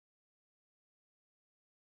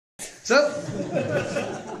So,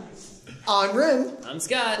 I'm Rim. I'm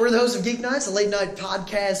Scott. We're the hosts of Geek Nights, a late-night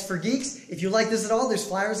podcast for geeks. If you like this at all, there's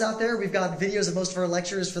flyers out there. We've got videos of most of our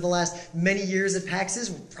lectures for the last many years at PAX's.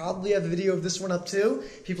 We'll probably have a video of this one up too.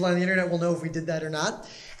 People on the internet will know if we did that or not.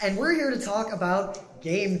 And we're here to talk about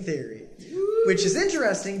game theory, which is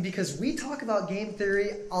interesting because we talk about game theory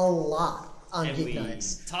a lot on Geek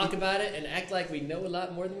Nights. Talk about it and act like we know a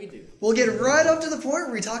lot more than we do. We'll get right up to the point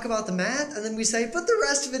where we talk about the math, and then we say, but the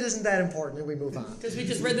rest of it isn't that important, and we move on. Because we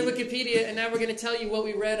just read the Wikipedia, and now we're going to tell you what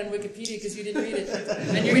we read on Wikipedia because you didn't read it.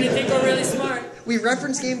 And you're going to think we're really smart. We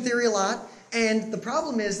reference game theory a lot, and the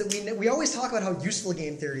problem is that we always talk about how useful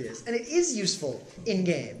game theory is. And it is useful in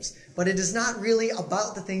games, but it is not really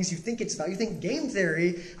about the things you think it's about. You think game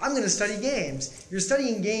theory, I'm going to study games. You're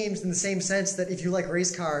studying games in the same sense that if you like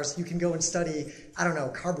race cars, you can go and study, I don't know,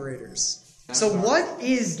 carburetors. So what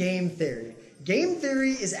is game theory? Game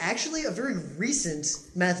theory is actually a very recent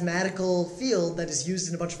mathematical field that is used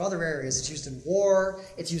in a bunch of other areas. It's used in war,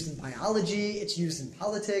 it's used in biology, it's used in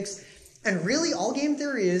politics. And really all game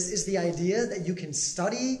theory is the idea that you can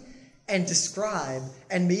study and describe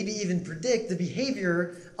and maybe even predict the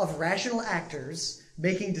behavior of rational actors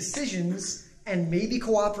making decisions and maybe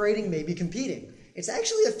cooperating, maybe competing. It's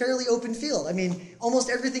actually a fairly open field. I mean,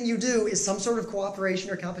 almost everything you do is some sort of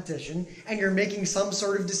cooperation or competition, and you're making some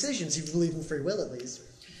sort of decisions. You believe in free will, at least.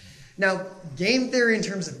 Now, game theory in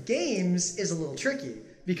terms of games is a little tricky,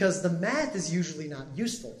 because the math is usually not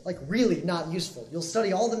useful, like really not useful. You'll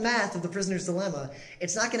study all the math of the Prisoner's Dilemma.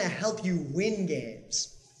 It's not going to help you win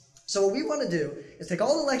games. So what we want to do is take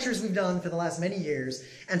all the lectures we've done for the last many years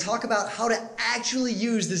and talk about how to actually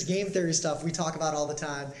use this game theory stuff we talk about all the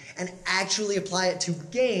time and actually apply it to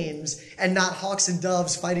games and not hawks and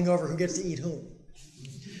doves fighting over who gets to eat whom.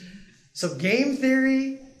 So game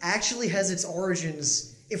theory actually has its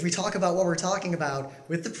origins, if we talk about what we're talking about,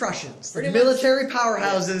 with the Prussians, the military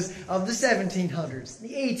powerhouses of the 1700s,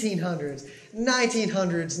 the 1800s,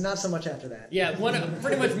 1900s, not so much after that. Yeah,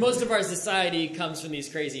 pretty much most of our society comes from these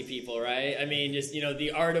crazy people, right? I mean, just,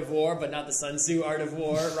 the art of war, but not the Sun Tzu art of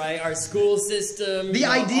war, right? Our school system. The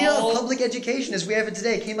idea of public education as we have it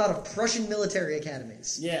today came out of Prussian military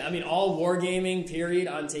academies. Yeah, I mean, all wargaming, period,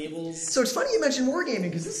 on tables. So it's funny you mentioned wargaming,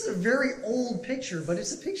 because this is a very old picture, but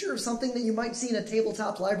it's a picture of something that you might see in a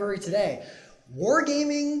tabletop library today.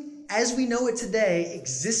 Wargaming, as we know it today,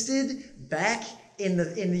 existed back in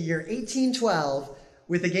the year 1812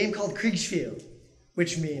 with a game called Kriegsspiel,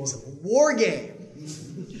 which means war game.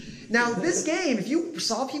 Now, this game, if you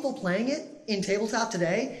saw people playing it in tabletop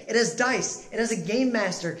today, it has dice, it has a game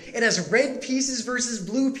master, it has red pieces versus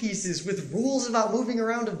blue pieces with rules about moving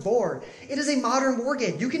around a board. It is a modern war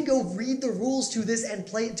game. You can go read the rules to this and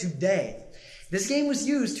play it today. This game was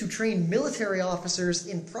used to train military officers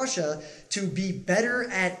in Prussia to be better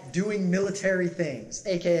at doing military things,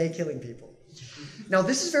 aka killing people. Now,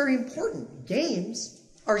 this is very important. Games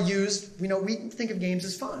are used, we think of games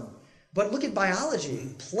as fun. But look at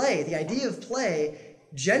biology. Play, the idea of play,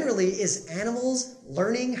 generally is animals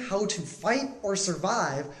learning how to fight or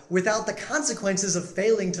survive without the consequences of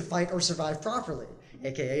failing to fight or survive properly,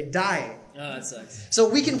 aka dying. Oh, that sucks. So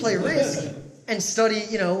we can play Risk and study,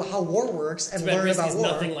 how war works and learn about war.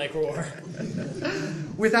 Nothing like war.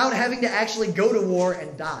 Without having to actually go to war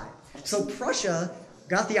and die. So Prussia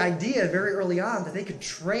got the idea very early on that they could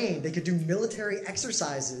train, they could do military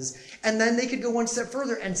exercises, and then they could go one step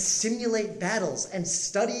further and simulate battles and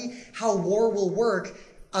study how war will work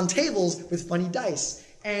on tables with funny dice.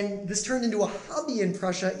 And this turned into a hobby in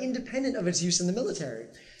Prussia independent of its use in the military.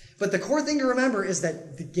 But the core thing to remember is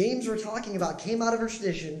that the games we're talking about came out of a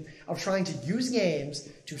tradition of trying to use games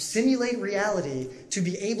to simulate reality, to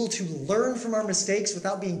be able to learn from our mistakes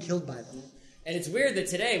without being killed by them. And it's weird that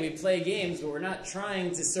today we play games, but we're not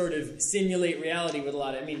trying to sort of simulate reality with a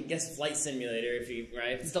lot of, guess Flight Simulator,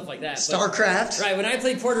 right? Stuff like that. StarCraft. Right, when I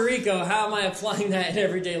play Puerto Rico, how am I applying that in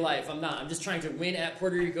everyday life? I'm not. I'm just trying to win at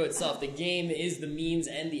Puerto Rico itself. The game is the means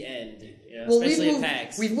and the end, especially at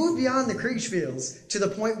PAX. We've moved beyond the Kriegsspiels to the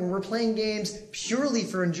point where we're playing games purely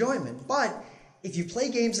for enjoyment. But if you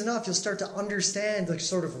play games enough, you'll start to understand the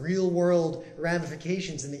sort of real-world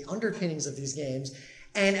ramifications and the underpinnings of these games.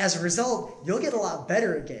 And as a result, you'll get a lot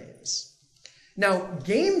better at games. Now,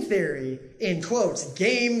 game theory, in quotes,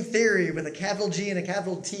 game theory with a capital G and a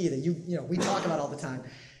capital T that we talk about all the time,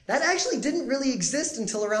 that actually didn't really exist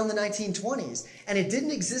until around the 1920s. And it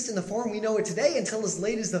didn't exist in the form we know it today until as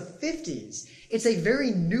late as the 50s. It's a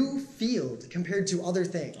very new field compared to other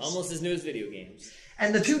things. Almost as new as video games.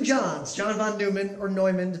 And the two Johns, John von Neumann, or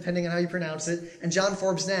Neumann, depending on how you pronounce it, and John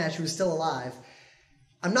Forbes Nash, who is still alive,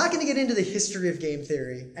 I'm not going to get into the history of game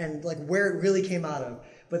theory and where it really came out of,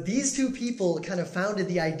 But these two people kind of founded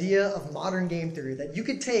the idea of modern game theory, that you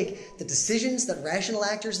could take the decisions that rational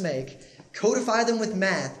actors make, codify them with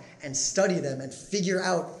math, and study them and figure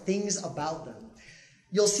out things about them.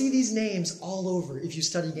 You'll see these names all over if you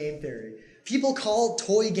study game theory. People call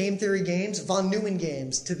toy game theory games von Neumann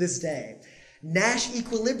games to this day. Nash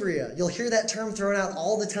equilibria, you'll hear that term thrown out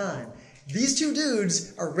all the time. These two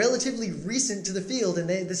dudes are relatively recent to the field, and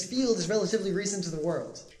this field is relatively recent to the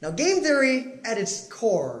world. Now, game theory, at its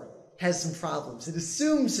core, has some problems. It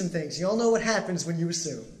assumes some things. You all know what happens when you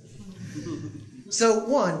assume. So,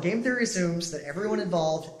 one, game theory assumes that everyone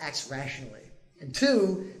involved acts rationally. And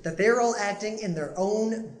two, that they're all acting in their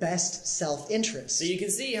own best self-interest. So you can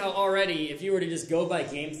see how already, if you were to just go by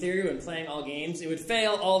game theory when playing all games, it would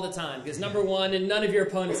fail all the time. Because number one, none of your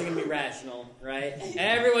opponents are going to be rational, right?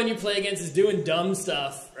 Everyone you play against is doing dumb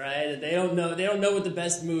stuff, right? They don't know what the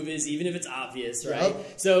best move is, even if it's obvious, right?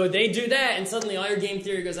 Yep. So they do that, and suddenly all your game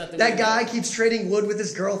theory goes out the window. That guy keeps trading wood with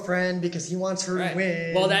his girlfriend because he wants her to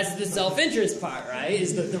win. Well, that's the self-interest part, right?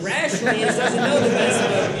 Is the rationalist doesn't know the best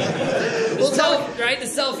move. Right? The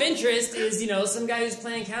self-interest is, some guy who's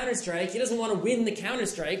playing Counter-Strike, he doesn't want to win the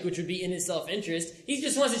Counter-Strike, which would be in his self-interest. He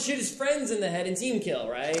just wants to shoot his friends in the head and team kill,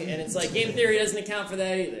 right? And it's like game theory doesn't account for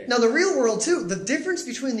that either. Now, the real world, too, the difference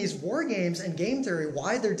between these war games and game theory,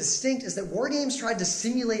 why they're distinct, is that war games tried to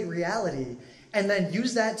simulate reality and then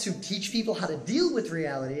use that to teach people how to deal with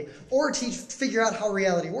reality or figure out how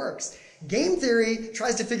reality works. Game theory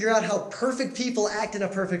tries to figure out how perfect people act in a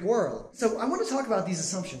perfect world. So I want to talk about these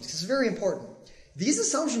assumptions because it's very important. These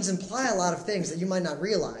assumptions imply a lot of things that you might not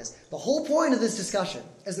realize. The whole point of this discussion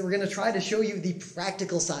is that we're going to try to show you the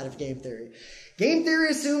practical side of game theory. Game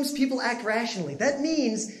theory assumes people act rationally. That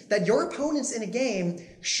means that your opponents in a game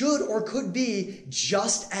should or could be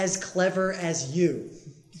just as clever as you.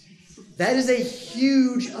 That is a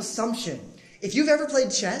huge assumption. If you've ever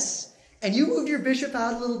played chess and you moved your bishop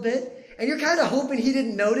out a little bit and you're kind of hoping he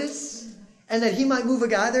didn't notice and that he might move a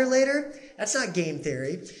guy there later, that's not game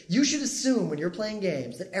theory. You should assume when you're playing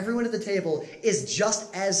games that everyone at the table is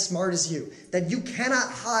just as smart as you, that you cannot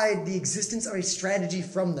hide the existence of a strategy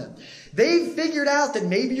from them. They've figured out that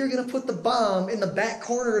maybe you're going to put the bomb in the back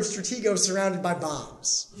corner of Stratego surrounded by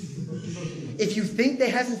bombs. If you think they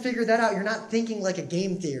haven't figured that out, you're not thinking like a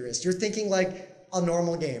game theorist. You're thinking like a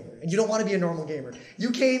normal gamer. And you don't want to be a normal gamer.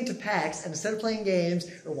 You came to PAX, and instead of playing games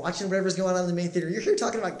or watching whatever's going on in the main theater, you're here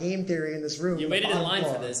talking about game theory in this room. You waited in line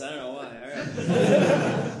for this. I don't know why. All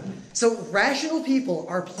right. So rational people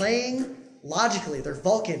are playing logically. They're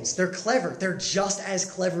Vulcans. They're clever. They're just as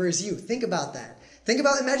clever as you. Think about that.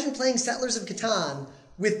 Imagine playing Settlers of Catan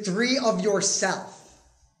with 3 of yourself.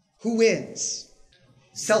 Who wins?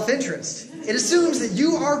 Self-interest. It assumes that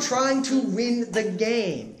you are trying to win the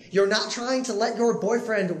game. You're not trying to let your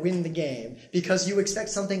boyfriend win the game because you expect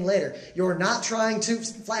something later. You're not trying to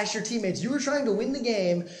flash your teammates. You are trying to win the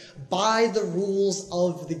game by the rules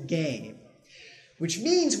of the game. Which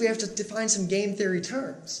means we have to define some game theory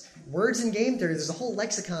terms. Words in game theory, there's a whole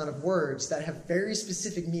lexicon of words that have very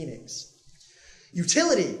specific meanings.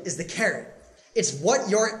 Utility is the carrot. It's what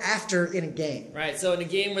you're after in a game. Right, so in a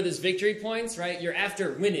game where there's victory points, right, you're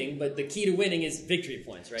after winning, but the key to winning is victory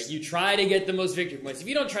points, right? You try to get the most victory points. If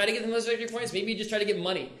you don't try to get the most victory points, maybe you just try to get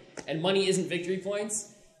money. And money isn't victory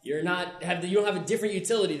points. You don't have a different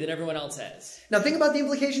utility that everyone else has. Now think about the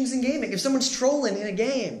implications in gaming. If someone's trolling in a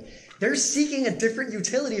game, they're seeking a different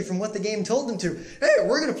utility from what the game told them to. Hey,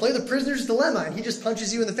 we're going to play the prisoner's dilemma, and he just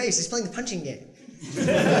punches you in the face. He's playing the punching game.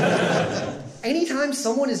 Anytime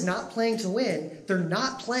someone is not playing to win, they're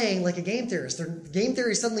not playing like a game theorist. Their game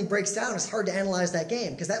theory suddenly breaks down. It's hard to analyze that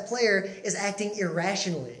game because that player is acting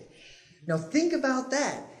irrationally. Now think about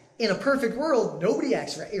that. In a perfect world, nobody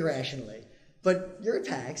acts irrationally. But you're at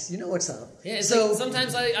PAX, you know what's up. Yeah, so like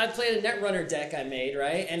sometimes I played a Netrunner deck I made,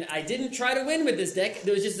 right? And I didn't try to win with this deck.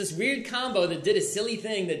 There was just this weird combo that did a silly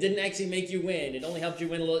thing that didn't actually make you win. It only helped you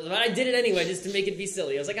win a little. But I did it anyway just to make it be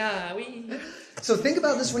silly. I was like, wee. So think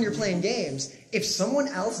about this when you're playing games. If someone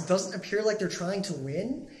else doesn't appear like they're trying to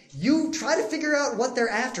win, you try to figure out what they're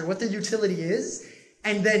after, what their utility is,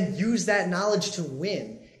 and then use that knowledge to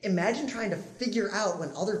win. Imagine trying to figure out when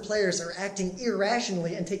other players are acting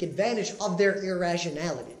irrationally and take advantage of their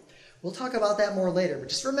irrationality. We'll talk about that more later, but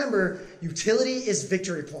just remember, utility is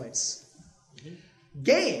victory points.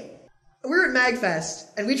 Game. We were at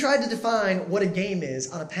MagFest, and we tried to define what a game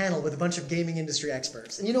is on a panel with a bunch of gaming industry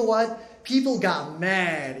experts. And you know what? People got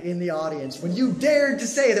mad in the audience when you dared to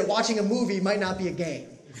say that watching a movie might not be a game.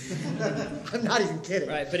 I'm not even kidding.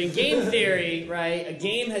 Right, but in game theory, right, a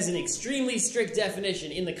game has an extremely strict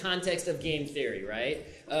definition in the context of game theory, right?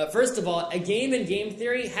 First of all, a game in game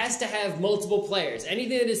theory has to have multiple players.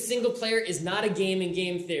 Anything that is single player is not a game in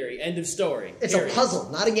game theory. End of story. It's a puzzle,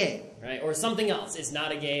 not a game. Right? Or something else. It's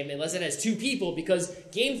not a game unless it has two people, because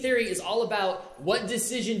game theory is all about what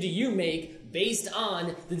decision do you make based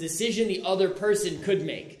on the decision the other person could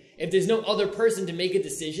make. If there's no other person to make a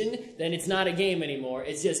decision, then it's not a game anymore.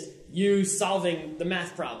 It's just you solving the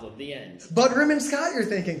math problem, the end. But Rim and Scott, you're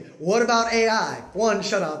thinking, what about AI? One,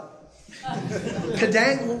 shut up.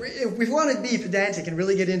 If we want to be pedantic and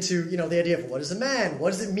really get into, the idea of what is a man,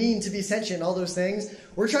 what does it mean to be sentient, all those things,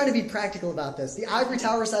 we're trying to be practical about this. The ivory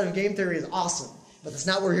tower side of game theory is awesome, but that's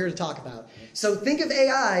not what we're here to talk about. So think of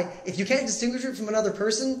AI, if you can't distinguish it from another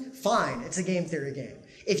person, fine, it's a game theory game.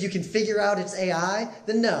 If you can figure out it's AI,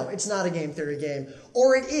 then no, it's not a game theory game.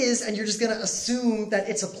 Or it is, and you're just going to assume that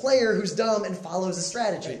it's a player who's dumb and follows a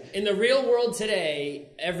strategy. In the real world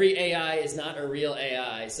today, every AI is not a real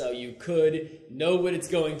AI, so you could know what it's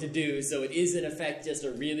going to do, so it is in effect just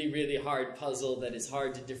a really, really hard puzzle that is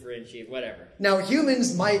hard to differentiate, whatever. Now,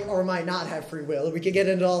 humans might or might not have free will. We could get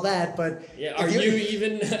into all that, but... Yeah, are you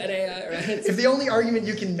even an AI, right? If the only argument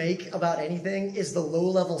you can make about anything is the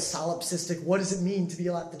low-level solipsistic, what does it mean to be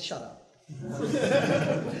allowed to shut up?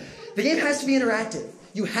 The game has to be interactive.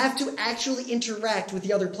 You have to actually interact with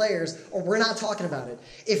the other players, or we're not talking about it.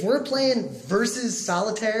 If we're playing versus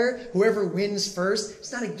solitaire, whoever wins first,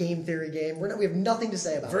 it's not a game theory game. We have nothing to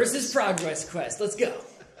say about it. Versus Progress Quest. Let's go.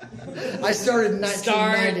 I started in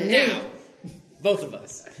 1998. Start now. Both of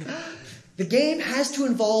us. The game has to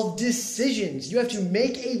involve decisions. You have to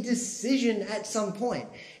make a decision at some point.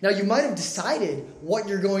 Now, you might have decided what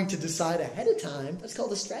you're going to decide ahead of time. That's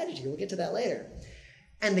called a strategy. We'll get to that later.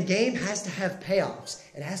 And the game has to have payoffs.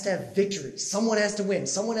 It has to have victories. Someone has to win.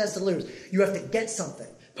 Someone has to lose. You have to get something.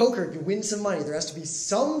 Poker, you win some money. There has to be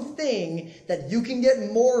something that you can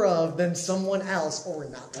get more of than someone else, or we're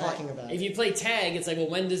not talking about it. If you play tag, it's like, well,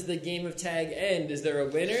 when does the game of tag end? Is there a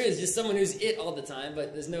winner? It's just someone who's it all the time,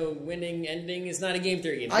 but there's no winning ending. It's not a game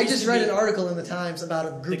theory game. I just read an article in the Times about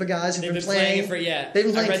a group of guys who've been playing they've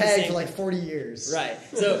been playing tag for like 40 years. Right.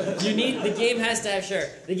 So the game has to have,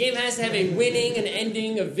 the game has to have a winning, an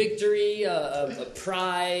ending, a victory, a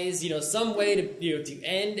prize, some way to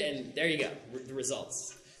end, and there you go, the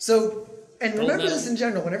results. So, and remember this in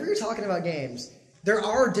general, whenever you're talking about games, there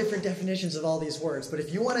are different definitions of all these words, but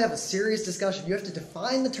if you want to have a serious discussion, you have to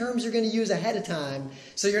define the terms you're going to use ahead of time,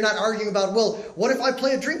 so you're not arguing about, well, what if I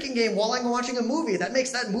play a drinking game while I'm watching a movie? That makes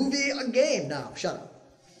that movie a game. No, shut up.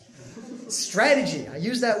 Strategy, I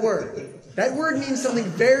use that word. That word means something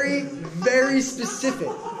very, very specific.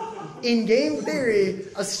 In game theory,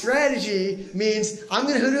 a strategy means I'm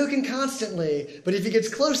going to Hadouken constantly, but if he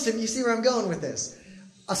gets close to me, you see where I'm going with this.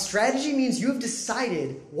 A strategy means you have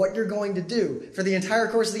decided what you're going to do for the entire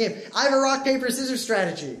course of the game. I have a rock, paper, scissors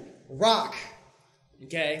strategy. Rock.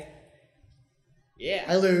 Okay. Yeah.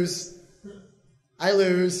 I lose.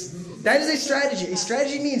 That is a strategy. A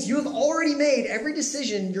strategy means you have already made every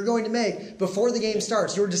decision you're going to make before the game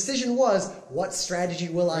starts. Your decision was, what strategy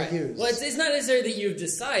will I use? Well, it's not necessarily that you've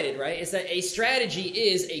decided, right? It's that a strategy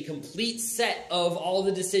is a complete set of all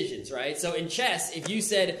the decisions, right? So in chess, if you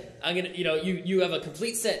said, I'm gonna, you have a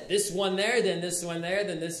complete set, this one there, then this one there,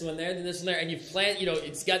 then this one there, then this one there, and you plan,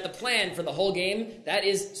 it's got the plan for the whole game. That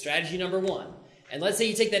is strategy number one. And let's say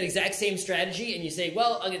you take that exact same strategy and you say,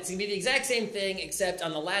 well, it's going to be the exact same thing, except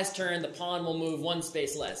on the last turn, the pawn will move one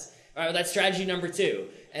space less. All right, well, that's strategy number two.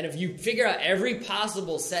 And if you figure out every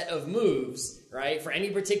possible set of moves, right, for any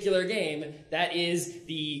particular game, that is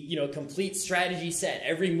the, complete strategy set,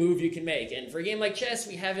 every move you can make. And for a game like chess,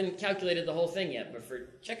 we haven't calculated the whole thing yet, but for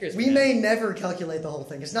checkers, we may never calculate the whole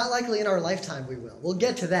thing. It's not likely in our lifetime we will. We'll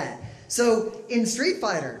get to that. So in Street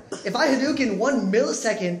Fighter, if I Hadouken 1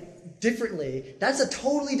 millisecond differently, that's a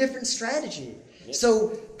totally different strategy. Yep.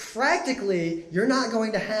 So practically, you're not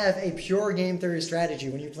going to have a pure game theory strategy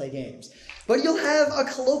when you play games. But you'll have a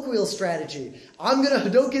colloquial strategy. I'm going to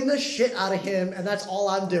Hadouken the shit out of him, and that's all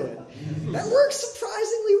I'm doing. That works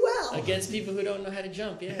surprisingly well. Against people who don't know how to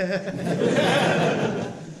jump,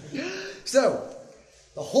 yeah. So,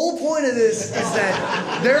 the whole point of this is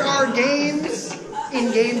that there are games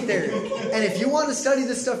in game theory. And if you want to study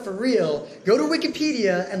this stuff for real, go to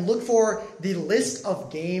Wikipedia and look for the list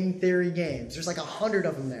of game theory games. There's like 100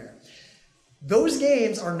 of them there. Those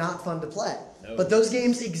games are not fun to play. No. But those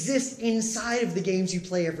games exist inside of the games you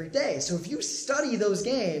play every day. So if you study those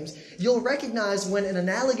games, you'll recognize when an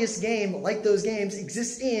analogous game like those games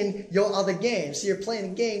exists in your other games. So you're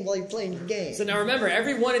playing a game while you're playing the game. So now remember,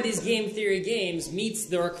 every one of these game theory games meets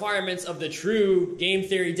the requirements of the true game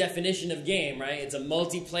theory definition of game, right? It's a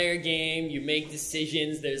multiplayer game, you make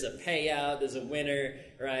decisions, there's a payout, there's a winner,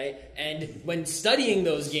 right? And when studying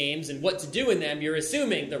those games and what to do in them, you're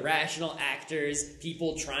assuming the rational actors,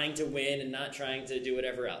 people trying to win and not trying to do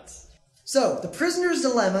whatever else. So, the prisoner's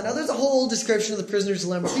dilemma. Now, there's a whole description of the prisoner's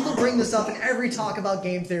dilemma. People bring this up in every talk about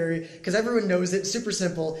game theory because everyone knows it. It's super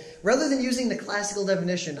simple. Rather than using the classical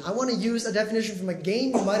definition, I want to use a definition from a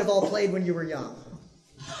game you might have all played when you were young.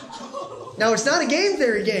 Now, it's not a game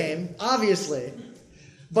theory game, obviously.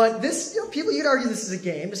 But this, people, you'd argue this is a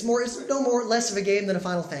game. It's no more less of a game than a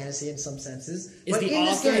Final Fantasy in some senses. Is but the in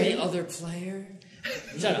author this game, the other player?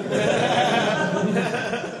 Shut up.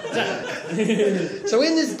 So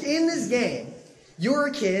in this game, you're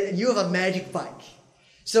a kid and you have a magic bike.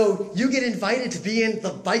 So you get invited to be in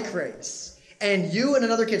the bike race. And you and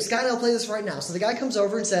another kid, Scott and I'll play this right now. So the guy comes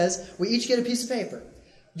over and says, we each get a piece of paper.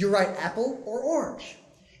 You write apple or orange.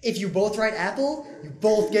 If you both write apple, you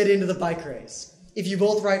both get into the bike race. If you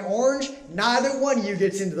both write orange, neither one of you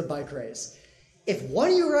gets into the bike race. If one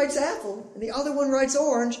of you writes apple and the other one writes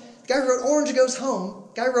orange, the guy who wrote orange goes home.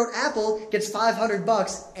 The guy who wrote apple gets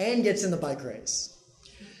 $500 and gets in the bike race.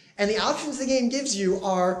 And the options the game gives you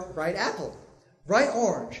are write apple, write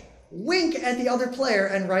orange, wink at the other player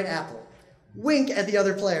and write apple, wink at the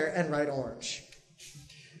other player and write orange.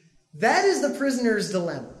 That is the prisoner's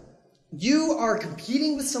dilemma. You are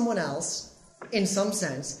competing with someone else. In some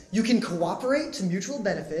sense, you can cooperate to mutual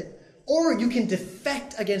benefit, or you can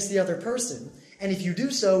defect against the other person. And if you do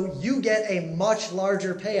so, you get a much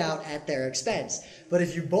larger payout at their expense. But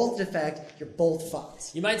if you both defect, you're both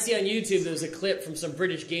fucked. You might see on YouTube there was a clip from some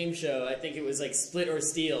British game show. I think it was like Split or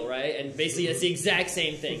Steal, right? And basically it's the exact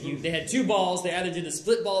same thing. They had two balls. They either do the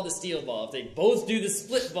split ball or the steal ball. If they both do the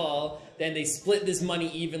split ball, then they split this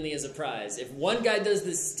money evenly as a prize. If one guy does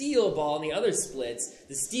the steal ball and the other splits,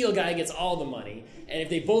 the steal guy gets all the money. And if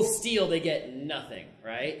they both steal, they get nothing,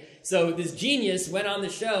 So this genius went on the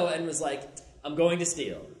show and was like, I'm going to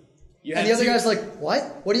steal. And the other guy's like,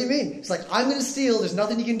 what? What do you mean? It's like, I'm going to steal. There's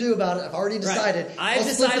nothing you can do about it. I've already decided. Right. I'll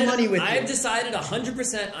split the money with you. I've decided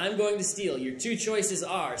 100% I'm going to steal. Your two choices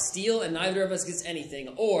are steal and neither of us gets anything,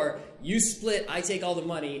 or you split, I take all the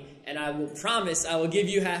money, and I will promise I will give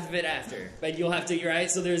you half of it after. But you'll have to, right?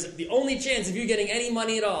 So there's the only chance of you getting any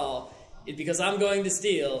money at all is because I'm going to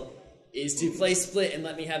steal is to play split and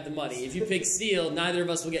let me have the money. If you pick steal, neither of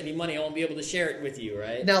us will get any money. I won't be able to share it with you,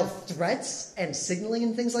 right? Now, threats and signaling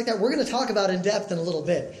and things like that, we're going to talk about in depth in a little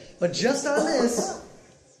bit. But just on this,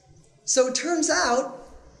 so it turns out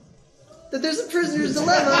that there's a prisoner's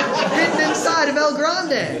dilemma hidden inside of El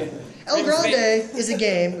Grande. El Grande is a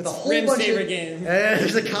game with a whole Rim's bunch of... favorite game.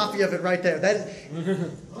 There's a copy of it right there.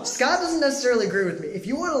 Scott doesn't necessarily agree with me. If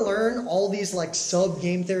you want to learn all these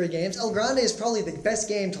sub-game theory games, El Grande is probably the best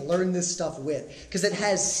game to learn this stuff with, because it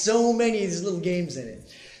has so many of these little games in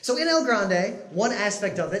it. So in El Grande, one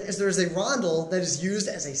aspect of it is there's a rondel that is used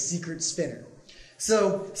as a secret spinner.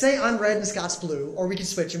 So say I'm red and Scott's blue, or we can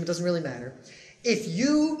switch them, it doesn't really matter. If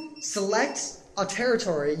you select a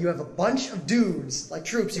territory, you have a bunch of dudes, like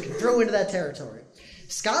troops, you can throw into that territory.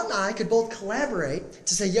 Scott and I could both collaborate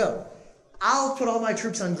to say, yo, I'll put all my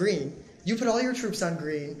troops on green, you put all your troops on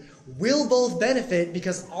green, we'll both benefit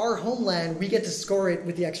because our homeland, we get to score it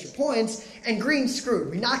with the extra points, and green's screwed.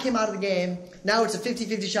 We knock him out of the game, now it's a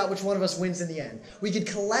 50-50 shot which one of us wins in the end. We could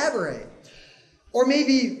collaborate. Or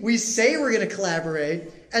maybe we say we're going to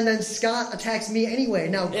collaborate, and then Scott attacks me anyway.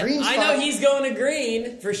 Now, green's I know he's going to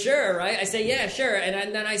green, for sure, right? I say, yeah, sure.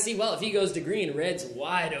 And then I see, well, if he goes to green, red's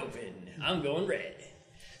wide open. I'm going red.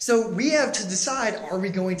 So we have to decide, are we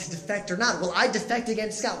going to defect or not? Will I defect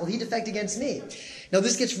against Scott? Will he defect against me? Now,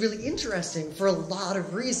 this gets really interesting for a lot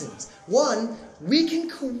of reasons. One, we can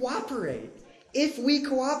cooperate. If we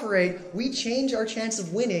cooperate, we change our chance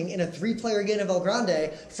of winning in a 3-player game of El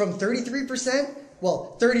Grande from 33%,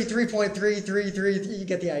 well, 33.333, you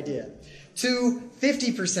get the idea, to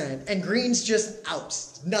 50%, and green's just out.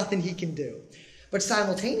 Nothing he can do. But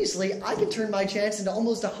simultaneously, I can turn my chance into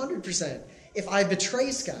almost 100% if I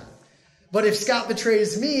betray Scott. But if Scott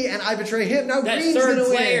betrays me and I betray him, now green's going to win. That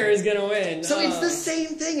third player is going to win. So it's the same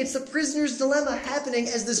thing. It's the prisoner's dilemma happening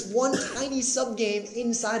as this one tiny sub-game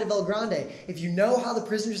inside of El Grande. If you know how the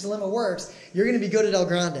prisoner's dilemma works, you're going to be good at El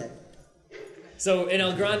Grande. So in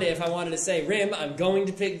El Grande, if I wanted to say, Rim, I'm going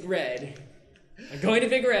to pick red. I'm going to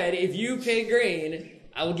pick red. If you pick green,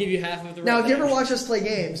 I will give you half of the Now, if you ever back. watch us play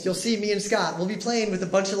games, you'll see me and Scott. We'll be playing with a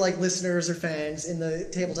bunch of like listeners or fans in the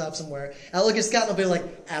tabletop somewhere. I'll look at Scott and I'll be like,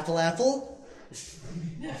 apple, apple.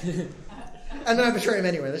 And then I betray him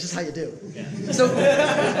anyway. That's just how you do. Yeah. So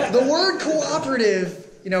the word cooperative,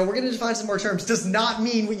 you know, we're going to define some more terms, does not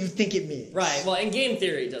mean what you think it means. Right, well, in game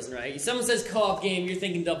theory it doesn't, right? Someone says co-op game, you're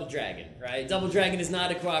thinking Double Dragon, right? Double Dragon is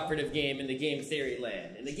not a cooperative game in the game theory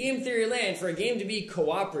land. In the game theory land, for a game to be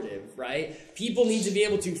cooperative, right, people need to be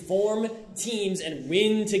able to form teams and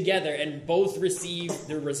win together and both receive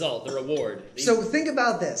the result, the reward. So think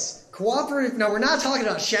about this. Cooperative, now we're not talking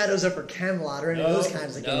about Shadows over Camelot or any of those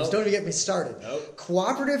kinds of games. Don't even get me started.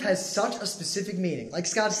 Cooperative has such a specific meaning. Like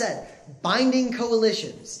Scott said, binding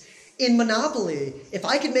coalitions. In Monopoly, if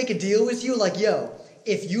I could make a deal with you like, yo,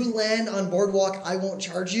 if you land on Boardwalk, I won't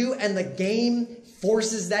charge you, and the game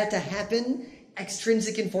forces that to happen,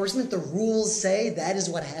 extrinsic enforcement, the rules say that is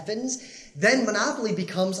what happens, then Monopoly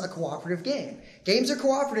becomes a cooperative game. Games are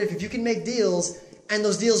cooperative if you can make deals, and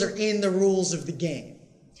those deals are in the rules of the game.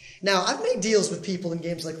 Now, I've made deals with people in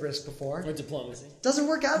games like Risk before. Or diplomacy. Doesn't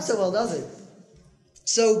work out so well, does it?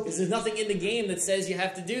 So, because there's nothing in the game that says you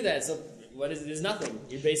have to do that, so what is it? There's nothing.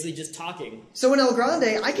 You're basically just talking. So in El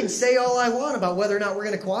Grande, I can say all I want about whether or not we're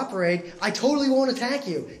going to cooperate. I totally won't attack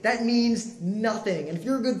you. That means nothing. And if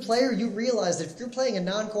you're a good player, you realize that if you're playing a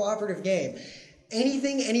non-cooperative game,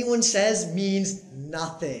 anything anyone says means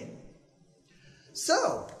nothing.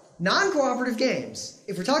 So, non-cooperative games.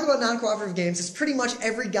 If we're talking about non-cooperative games, it's pretty much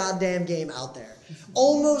every goddamn game out there.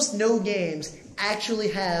 Almost no games actually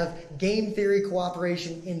have game theory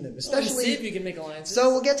cooperation in them. Especially Civ, you can make alliances. So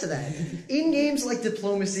we'll get to that. In games like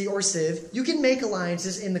Diplomacy or Civ, you can make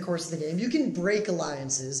alliances in the course of the game. You can break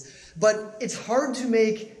alliances, but it's hard to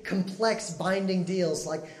make complex binding deals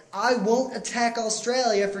like, I won't attack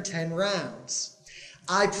Australia for 10 rounds.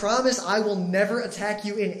 I promise I will never attack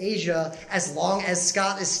you in Asia as long as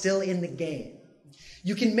Scott is still in the game.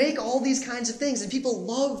 You can make all these kinds of things, and people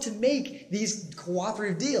love to make these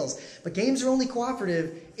cooperative deals. But games are only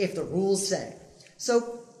cooperative if the rules say.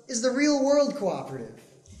 So, is the real world cooperative?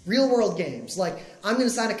 Real world games, like, I'm going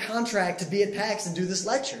to sign a contract to be at PAX and do this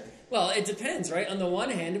lecture. Well, it depends, right? On the one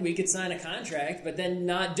hand, we could sign a contract, but then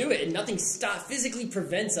not do it, and nothing physically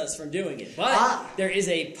prevents us from doing it. But there is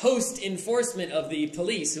a post-enforcement of the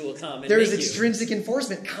police who will come and there is extrinsic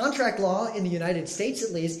enforcement. Contract law, in the United States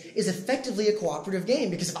at least, is effectively a cooperative game,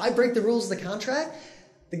 because if I break the rules of the contract,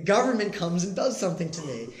 the government comes and does something to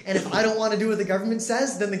me. And if I don't want to do what the government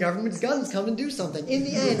says, then the government's guns come and do something. In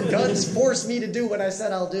the end, guns force me to do what I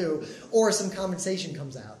said I'll do, or some compensation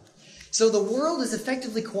comes out. So the world is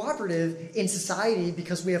effectively cooperative in society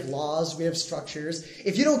because we have laws, we have structures.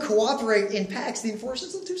 If you don't cooperate in PAX, the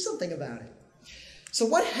enforcers will do something about it. So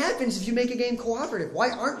what happens if you make a game cooperative? Why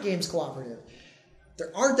aren't games cooperative?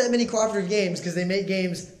 There aren't that many cooperative games because they make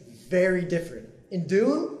games very different. In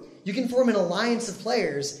Doom, you can form an alliance of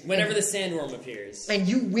players. Whenever the sandworm appears. And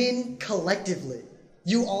you win collectively.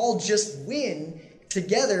 You all just win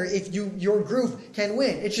together if your group can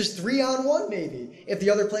win. It's just 3-on-1 maybe, if the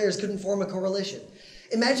other players couldn't form a coalition.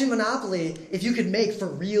 Imagine Monopoly if you could make for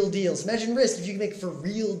real deals. Imagine Risk if you could make for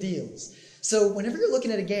real deals. So whenever you're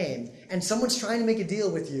looking at a game and someone's trying to make a deal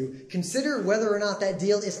with you, consider whether or not that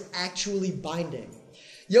deal is actually binding.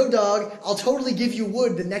 Yo dog, I'll totally give you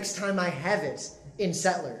wood the next time I have it in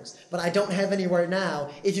Settlers, but I don't have any right now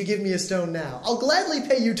if you give me a stone now. I'll gladly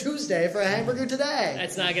pay you Tuesday for a hamburger today.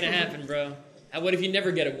 That's not gonna happen, bro. What if you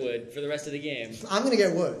never get a wood for the rest of the game? I'm going to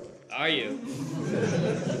get wood. Are you?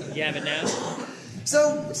 You have it now?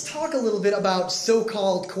 So, let's talk a little bit about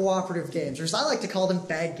so-called cooperative games, or as I like to call them,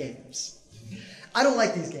 bad games. I don't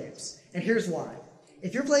like these games, and here's why.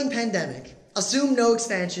 If you're playing Pandemic, assume no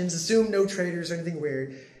expansions, assume no traders or anything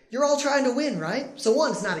weird, you're all trying to win, right? So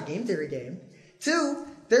one, it's not a game theory game. Two,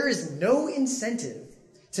 there is no incentive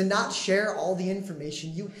to not share all the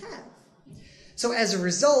information you have. So as a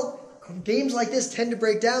result, games like this tend to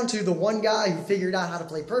break down to the one guy who figured out how to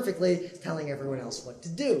play perfectly telling everyone else what to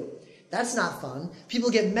do. That's not fun. People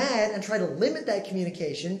get mad and try to limit that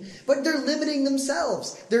communication, but they're limiting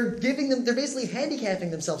themselves. They're basically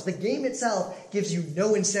handicapping themselves. The game itself gives you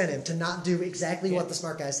no incentive to not do exactly what the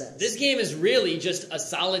smart guy says. This game is really just a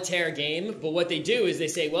solitaire game, but what they do is they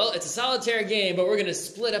say, well, it's a solitaire game, but we're going to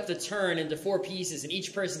split up the turn into 4 pieces, and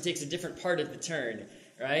each person takes a different part of the turn.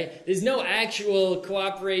 Right? There's no actual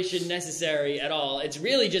cooperation necessary at all. It's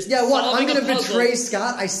really just I'm going to betray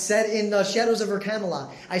Scott. I said in Shadows over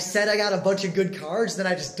Camelot, I said I got a bunch of good cards, then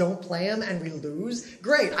I just don't play them and we lose.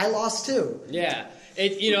 Great, I lost too. Yeah.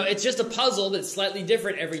 It's just a puzzle that's slightly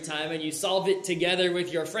different every time, and you solve it together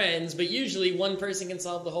with your friends, but usually one person can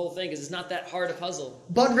solve the whole thing because it's not that hard a puzzle.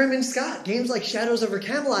 But Rim Scott, games like Shadows over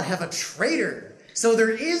Camelot have a traitor. So there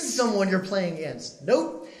is someone you're playing against.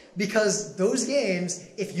 Nope. Because those games,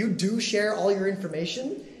 if you do share all your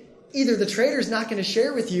information, either the traitor's not going to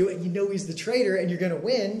share with you and you know he's the traitor and you're going to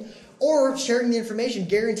win, or sharing the information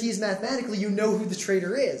guarantees mathematically you know who the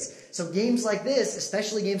traitor is. So games like this,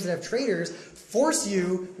 especially games that have traitors, force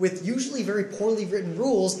you, with usually very poorly written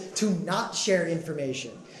rules, to not share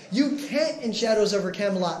information. You can't, in Shadows over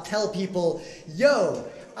Camelot, tell people, yo,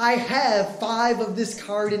 I have 5 of this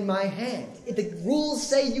card in my hand. If the rules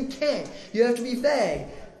say you can't. You have to be vague.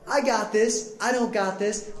 I got this. I don't got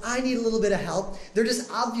this. I need a little bit of help. They're just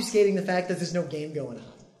obfuscating the fact that there's no game going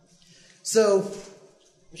on. So,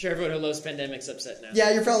 I'm sure everyone who loves Pandemic's upset now.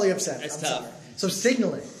 yeah, you're probably upset. That's I'm tough. sorry. So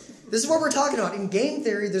signaling. This is what we're talking about. In game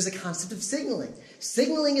theory, there's a concept of signaling.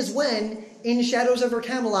 Signaling is when, in Shadows over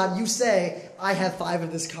Camelot, you say, I have 5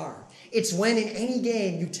 of this card. It's when, in any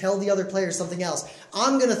game, you tell the other player something else.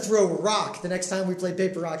 I'm going to throw rock the next time we play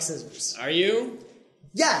paper, rock, scissors. Are you?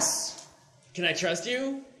 Yes. Can I trust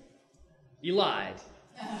you? You lied.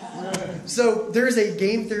 So there's a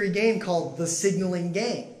game theory game called the signaling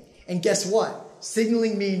game. And guess what?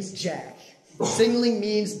 Signaling means jack. Signaling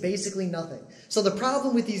means basically nothing. So the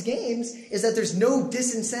problem with these games is that there's no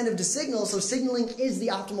disincentive to signal, so signaling is the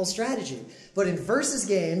optimal strategy. But in versus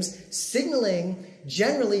games, signaling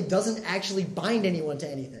generally doesn't actually bind anyone to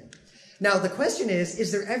anything. Now the question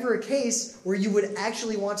is there ever a case where you would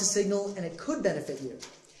actually want to signal and it could benefit you?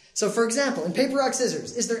 So for example, in paper, rock,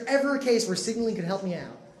 scissors, is there ever a case where signaling could help me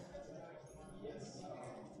out?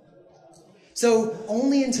 So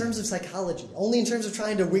only in terms of psychology, only in terms of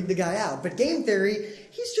trying to wig the guy out. But game theory,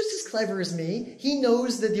 he's just as clever as me. He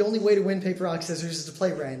knows that the only way to win paper, rock, scissors is to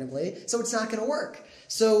play randomly, so it's not going to work.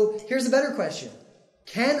 So here's a better question.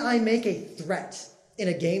 Can I make a threat in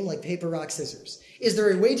a game like paper, rock, scissors? Is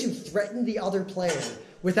there a way to threaten the other player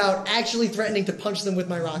without actually threatening to punch them with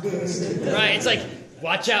my rock fist? Right, it's like,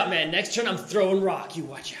 watch out, man. Next turn I'm throwing rock. You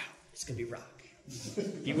watch out. It's going to be rock.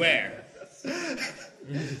 Beware.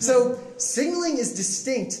 So, signaling is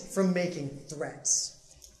distinct from making threats.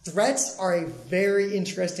 Threats are a very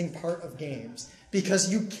interesting part of games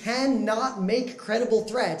because you cannot make credible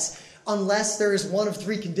threats unless there is one of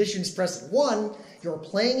 3 conditions present. 1, you're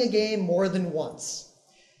playing a game more than once.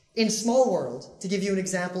 In Small World, to give you an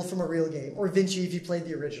example from a real game, or Vinci if you played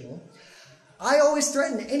the original, I always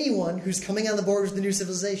threaten anyone who's coming on the board with the new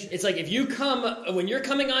civilization. It's like when you're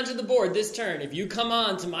coming onto the board this turn, if you come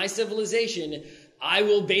on to my civilization, I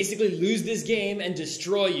will basically lose this game and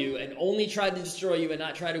destroy you and only try to destroy you and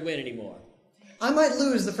not try to win anymore. I might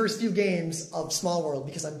lose the first few games of Small World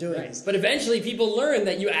because I'm doing this. But eventually people learn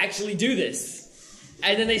that you actually do this.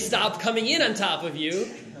 And then they stop coming in on top of you.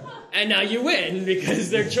 And now you win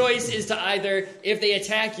because their choice is to either, if they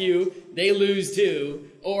attack you, they lose too,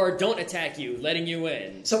 or don't attack you, letting you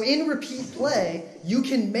win. So in repeat play, you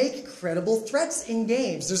can make credible threats in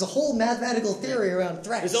games. There's a whole mathematical theory around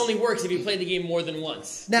threats. This only works if you play the game more than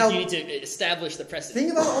once. Now, you need to establish the precedent.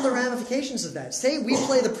 Think about all the ramifications of that. Say we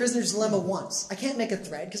play the Prisoner's Dilemma once. I can't make a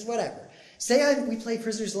threat because whatever. Say we play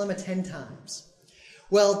Prisoner's Dilemma 10 times.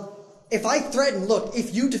 Well, if I threaten, look,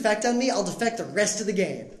 if you defect on me, I'll defect the rest of the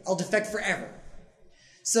game. I'll defect forever.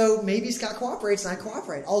 So maybe Scott cooperates and I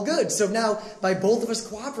cooperate. All good. So now, by both of us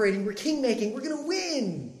cooperating, we're king-making. We're going to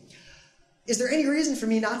win. Is there any reason for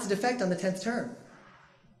me not to defect on the 10th turn?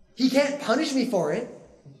 He can't punish me for it.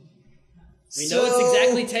 We know it's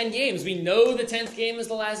exactly 10 games. We know the 10th game is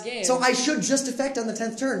the last game. So I should just defect on the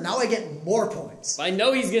 10th turn. Now I get more points. I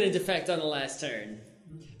know he's going to defect on the last turn.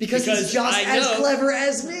 Because he's just as clever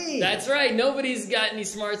as me. That's right. Nobody's got any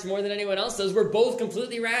smarts more than anyone else does. We're both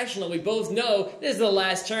completely rational. We both know this is the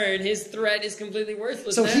last turn. His threat is completely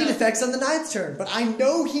worthless So now. he defects on the 9th turn. But I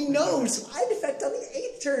know he knows. So I defect on the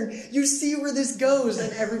 8th turn. You see where this goes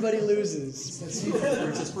and everybody loses. It's the scene from The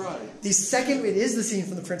Princess Bride. It is the scene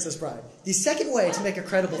from The Princess Bride. The second way to make a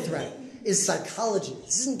credible threat is psychology.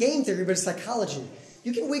 This isn't game theory, but it's psychology.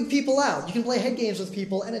 You can wig people out. You can play head games with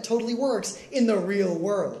people, and it totally works in the real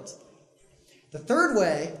world. The third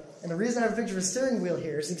way, and the reason I have a picture of a steering wheel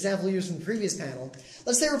here is an example used from the previous panel.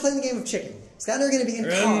 Let's say we're playing the game of chicken. Scott and I are going to be in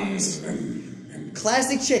cars.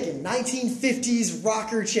 Classic chicken, 1950s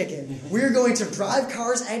rocker chicken. We're going to drive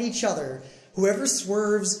cars at each other. Whoever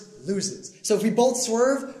swerves loses. So if we both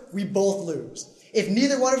swerve, we both lose. If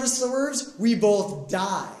neither one of us swerves, we both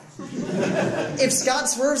die. If Scott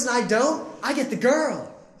swerves and I don't, I get the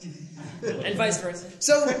girl. And vice versa.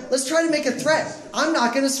 So let's try to make a threat. I'm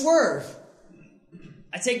not going to swerve.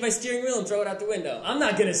 I take my steering wheel and throw it out the window. I'm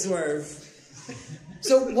not going to swerve.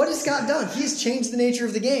 So what has Scott done? He's changed the nature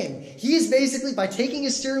of the game. He is basically, by taking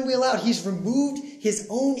his steering wheel out, he's removed his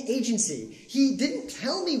own agency. He didn't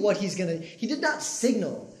tell me what he's going to... He did not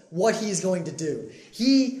signal what he is going to do.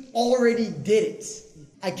 He already did it.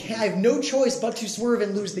 I have no choice but to swerve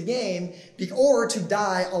and lose the game, or to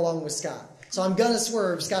die along with Scott. So I'm going to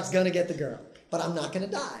swerve, Scott's going to get the girl. But I'm not going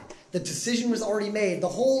to die. The decision was already made. The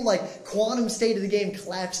whole quantum state of the game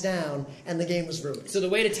collapsed down, and the game was ruined. So the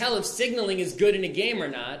way to tell if signaling is good in a game or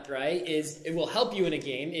not, right, is it will help you in a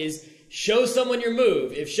game, is show someone your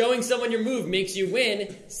move. If showing someone your move makes you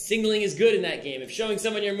win, signaling is good in that game. If showing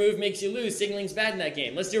someone your move makes you lose, signaling's bad in that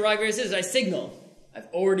game. Let's do rock, paper, scissors. I signal. I've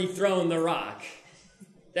already thrown the rock.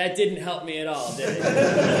 That didn't help me at all, did it?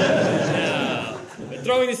 No. But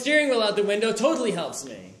throwing the steering wheel out the window totally helps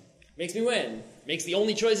me. Makes me win. Makes the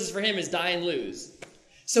only choices for him is die and lose.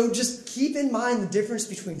 So just keep in mind the difference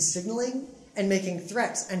between signaling and making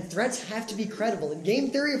threats. And threats have to be credible. In game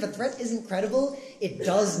theory, if a threat isn't credible, it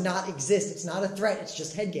does not exist. It's not a threat. It's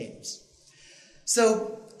just head games.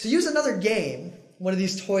 So to use another game, one of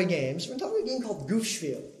these toy games, we're going to talk about a game called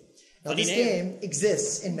Goofspiel. Now, this game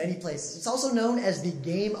exists in many places. It's also known as the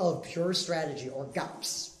game of pure strategy, or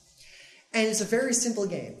GOPS. And it's a very simple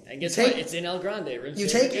game. And guess what? It's in El Grande. You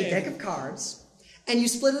take a deck of cards, and you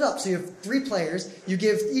split it up. So you have 3 players. You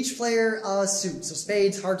give each player a suit, so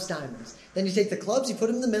spades, hearts, diamonds. Then you take the clubs, you put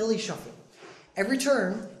them in the middle, you shuffle. Every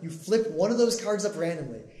turn, you flip one of those cards up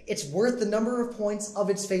randomly. It's worth the number of points of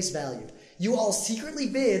its face value. You all secretly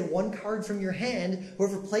bid one card from your hand.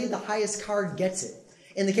 Whoever played the highest card gets it.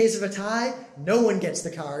 In the case of a tie, no one gets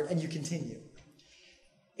the card, and you continue.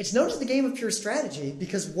 It's known as the game of pure strategy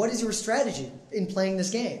because what is your strategy in playing this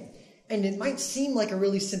game? And it might seem like a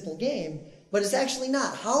really simple game, but it's actually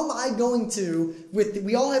not. How am I going to,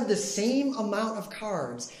 we all have the same amount of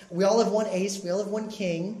cards. We all have one ace, we all have one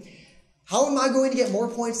king. How am I going to get more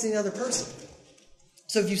points than the other person?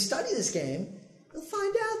 So if you study this game, you'll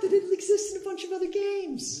find out that it exists in a bunch of other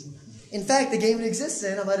games. In fact, the game it exists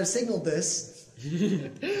in, I might have signaled this,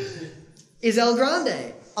 is El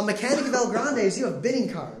Grande. A mechanic of El Grande is you have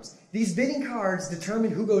bidding cards. These bidding cards determine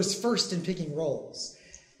who goes first in picking rolls.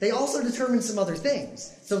 They also determine some other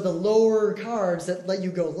things. So the lower cards that let you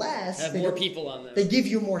go last have more people on them. They give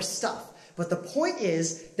you more stuff. But the point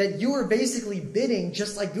is that you are basically bidding,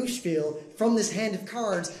 just like Goofspiel, from this hand of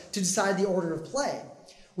cards to decide the order of play.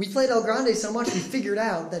 We played El Grande so much we figured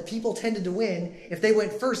out that people tended to win if they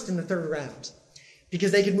went first in the 3rd round.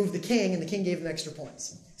 Because they could move the king, and the king gave them extra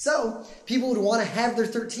points. So, people would want to have their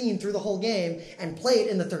 13 through the whole game and play it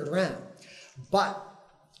in the 3rd round. But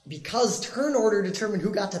because turn order determined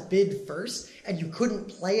who got to bid first, and you couldn't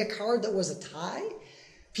play a card that was a tie,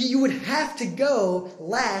 you would have to go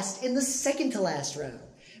last in the 2nd to last round.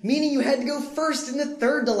 Meaning you had to go first in the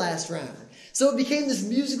 3rd to last round. So it became this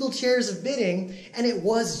musical chairs of bidding, and it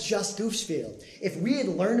was just Goofspiel. If we had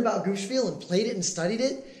learned about Goofspiel and played it and studied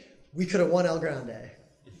it, we could have won El Grande.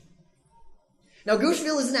 Now,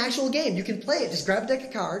 Goofspiel is an actual game. You can play it. Just grab a deck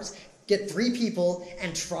of cards, get 3 people,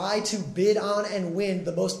 and try to bid on and win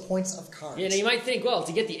the most points of cards. Yeah, now you might think, well,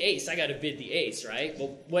 to get the ace, I got to bid the ace, right?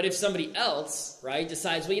 Well, what if somebody else, right,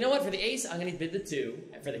 decides, well, you know what, for the ace, I'm going to bid the 2,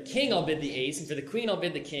 and for the king, I'll bid the ace, and for the queen, I'll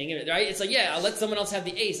bid the king, right? It's like, yeah, I'll let someone else have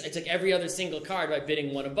the ace. I took every other single card by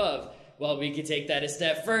bidding 1 above. Well, we could take that a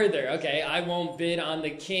step further. Okay, I won't bid on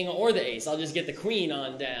the king or the ace. I'll just get the queen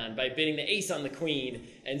on down by bidding the ace on the queen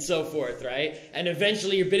and so forth, right? And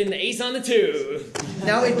eventually you're bidding the ace on the 2.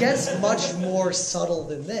 Now it gets much more subtle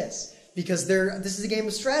than this because this is a game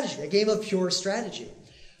of strategy, a game of pure strategy.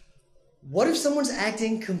 What if someone's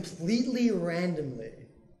acting completely randomly?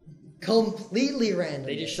 Completely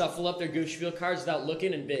randomly. They just shuffle up their Goofspiel cards without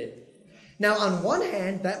looking and bid. Now, on one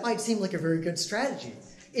hand, that might seem like a very good strategy.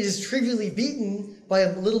 It is trivially beaten by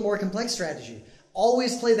a little more complex strategy.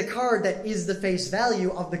 Always play the card that is the face value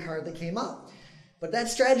of the card that came up. But that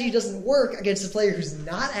strategy doesn't work against a player who's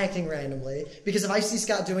not acting randomly, because if I see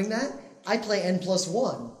Scott doing that, I play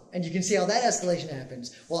n+1. And you can see how that escalation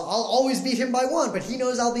happens. Well, I'll always beat him by 1, but he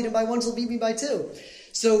knows I'll beat him by 1, so he'll beat me by 2.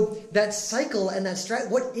 So that cycle and that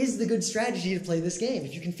what is the good strategy to play this game?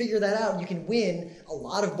 If you can figure that out, you can win a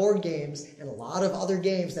lot of board games and a lot of other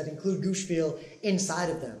games that include Goofspiel inside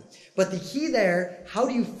of them. But the key there, how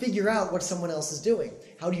do you figure out what someone else is doing?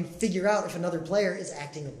 How do you figure out if another player is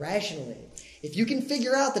acting rationally? If you can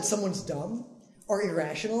figure out that someone's dumb or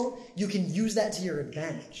irrational, you can use that to your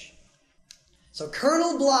advantage. So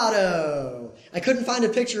Colonel Blotto. I couldn't find a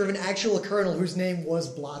picture of an actual colonel whose name was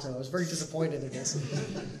Blotto. I was very disappointed in this.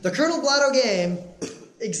 The Colonel Blotto game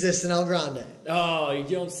exists in El Grande. Oh, you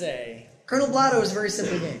don't say. Colonel Blotto is a very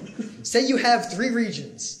simple game. Say you have 3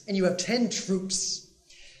 regions, and you have 10 troops.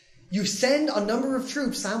 You send a number of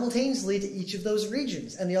troops simultaneously to each of those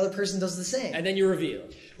regions, and the other person does the same. And then you reveal.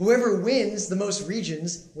 Whoever wins the most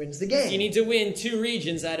regions wins the game. You need to win 2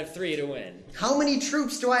 regions out of 3 to win. How many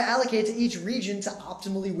troops do I allocate to each region to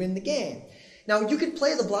optimally win the game? Now, you could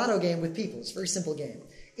play the Blotto game with people. It's a very simple game.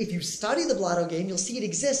 If you study the Blotto game, you'll see it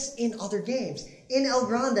exists in other games. In El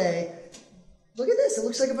Grande, look at this. It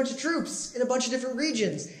looks like a bunch of troops in a bunch of different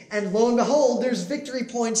regions. And lo and behold, there's victory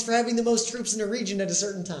points for having the most troops in a region at a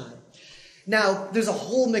certain time. Now, there's a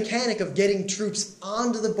whole mechanic of getting troops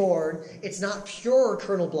onto the board. It's not pure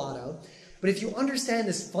Colonel Blotto. But if you understand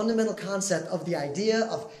this fundamental concept of the idea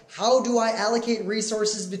of how do I allocate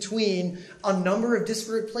resources between a number of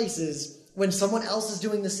disparate places when someone else is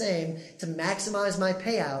doing the same to maximize my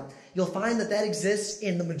payout, you'll find that that exists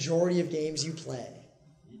in the majority of games you play.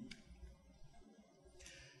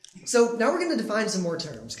 So now we're going to define some more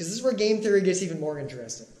terms, because this is where game theory gets even more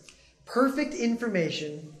interesting. Perfect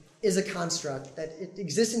information is a construct that it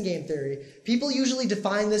exists in game theory. People usually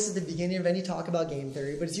define this at the beginning of any talk about game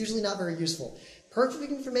theory, but it's usually not very useful.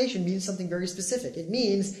 Perfect information means something very specific. It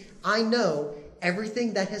means I know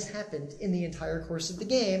everything that has happened in the entire course of the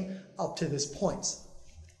game up to this point.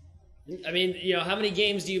 I mean, you know, how many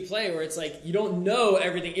games do you play where it's like you don't know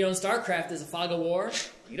everything? You know, in StarCraft, there's a fog of war.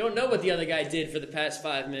 You don't know what the other guy did for the past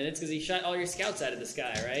 5 minutes because he shot all your scouts out of the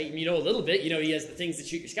sky, right? You know a little bit. You know he has the things that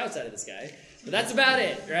shoot your scouts out of the sky. But that's about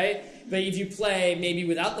it, right? But if you play maybe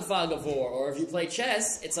without the fog of war, or if you play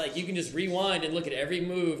chess, it's like you can just rewind and look at every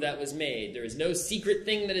move that was made. There is no secret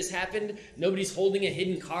thing that has happened. Nobody's holding a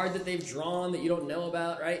hidden card that they've drawn that you don't know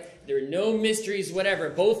about, right? There are no mysteries,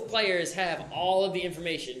 whatever. Both players have all of the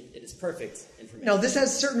information. It is perfect information. Now, this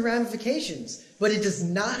has certain ramifications, but it does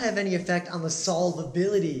not have any effect on the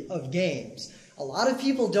solvability of games. A lot of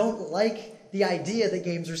people don't like the idea that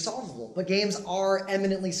games are solvable, but games are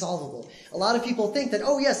eminently solvable. A lot of people think that,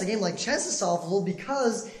 oh yes, a game like chess is solvable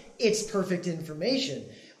because it's perfect information,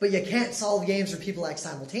 but you can't solve games where people act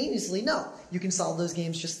simultaneously. No, you can solve those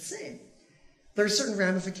games just the same. There are certain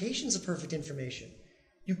ramifications of perfect information.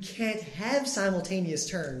 You can't have simultaneous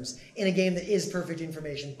turns in a game that is perfect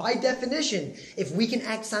information. By definition, if we can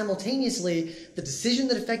act simultaneously, the decision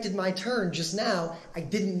that affected my turn just now, I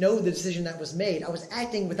didn't know the decision that was made. I was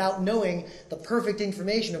acting without knowing the perfect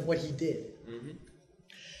information of what he did.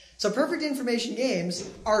 So perfect information games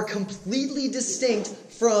are completely distinct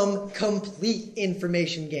from complete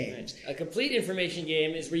information games. Right. A complete information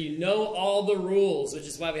game is where you know all the rules, which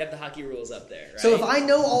is why we have the hockey rules up there, right? So if I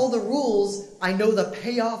know all the rules, I know the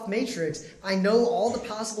payoff matrix, I know all the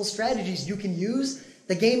possible strategies you can use,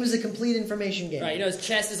 the game is a complete information game. Right, you know,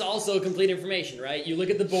 chess is also complete information, right? You look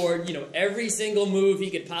at the board, you know, every single move he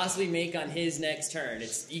could possibly make on his next turn.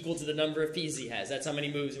 It's equal to the number of pieces he has. That's how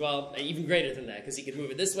many moves, well, even greater than that, because he could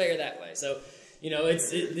move it this way or that way. So, you know,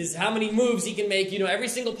 it's how many moves he can make, you know, every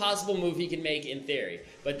single possible move he can make in theory.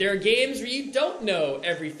 But there are games where you don't know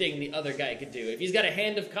everything the other guy could do. If he's got a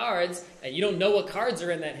hand of cards, and you don't know what cards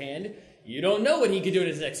are in that hand, you don't know what he could do in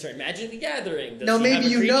his next turn. Magic the Gathering. Now, maybe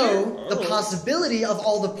you know the possibility of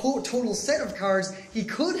all the total set of cards he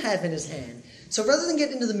could have in his hand. So rather than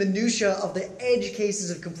get into the minutia of the edge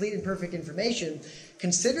cases of complete and perfect information,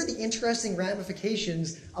 consider the interesting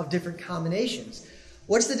ramifications of different combinations.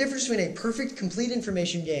 What's the difference between a perfect complete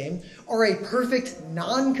information game or a perfect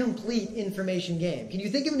non-complete information game? Can you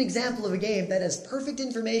think of an example of a game that has perfect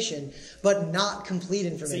information but not complete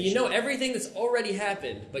information? So you know everything that's already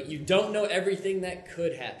happened, but you don't know everything that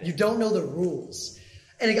could happen. You don't know the rules.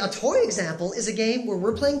 And a toy example is a game where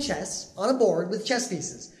we're playing chess on a board with chess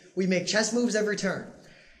pieces. We make chess moves every turn.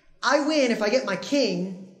 I win if I get my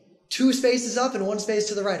king 2 spaces up and 1 space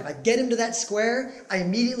to the right. If I get him to that square, I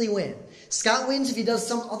immediately win. Scott wins if he does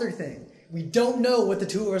some other thing. We don't know what the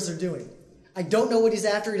two of us are doing. I don't know what he's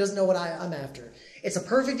after. He doesn't know what I'm after. It's a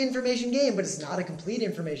perfect information game, but it's not a complete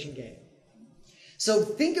information game. So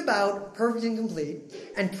think about perfect and complete,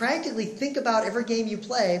 and practically think about every game you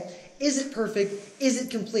play. Is it perfect? Is it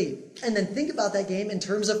complete? And then think about that game in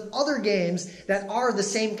terms of other games that are the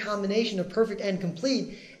same combination of perfect and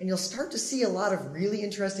complete, and you'll start to see a lot of really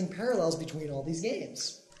interesting parallels between all these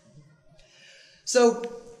games.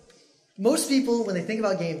 So most people, when they think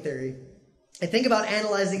about game theory, they think about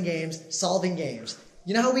analyzing games, solving games.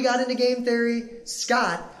 You know how we got into game theory?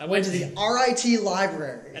 Scott went to the RIT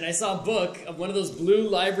library. And I saw a book of one of those blue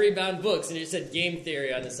library-bound books, and it said game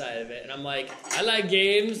theory on the side of it. And I'm like, I like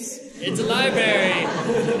games. It's a library.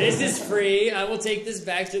 This is free. I will take this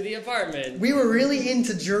back to the apartment. We were really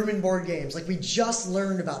into German board games. Like, we just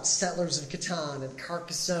learned about Settlers of Catan and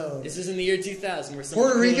Carcassonne. This was in the year 2000. Where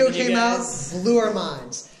Puerto Rico came out, blew our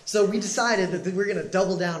minds. So we decided that we were going to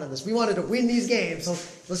double down on this. We wanted to win these games, so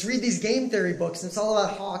let's read these game theory books, and it's all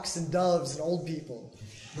about hawks and doves and old people.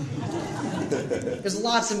 There's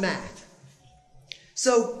lots of math.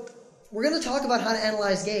 So we're going to talk about how to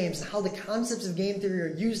analyze games and how the concepts of game theory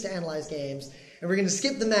are used to analyze games, and we're going to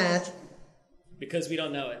skip the math. Because we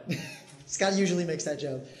don't know it. Scott usually makes that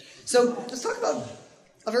joke. So let's talk about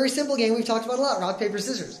a very simple game we've talked about a lot, rock, paper,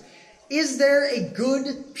 scissors. Is there a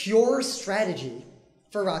good, pure strategy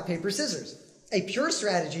for rock, paper, scissors? A pure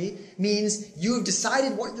strategy means you have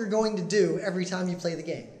decided what you're going to do every time you play the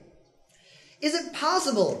game. Is it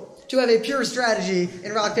possible to have a pure strategy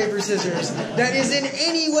in rock, paper, scissors that is in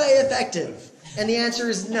any way effective? And the answer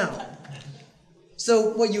is no. So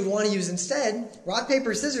what you would want to use instead, rock,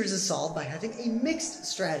 paper, scissors is solved by having a mixed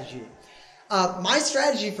strategy. My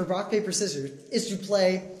strategy for rock, paper, scissors is to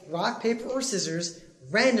play rock, paper, or scissors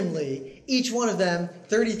randomly, each one of them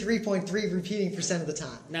 33.3 repeating % of the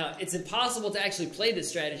time. Now, it's impossible to actually play this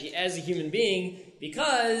strategy as a human being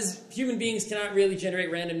because human beings cannot really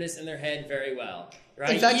generate randomness in their head very well.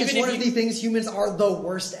 Right? In fact, it's one of the things humans are the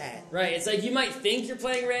worst at. Right. It's like you might think you're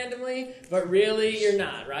playing randomly, but really you're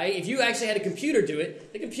not, right? If you actually had a computer do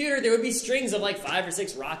it, the computer, there would be strings of like 5 or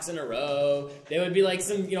 6 rocks in a row. There would be like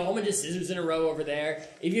some, whole bunch of scissors in a row over there.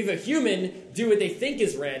 If you have a human do what they think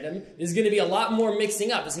is random, there's going to be a lot more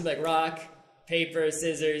mixing up. It's going to be like rock, paper,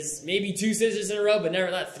 scissors, maybe 2 scissors in a row, but never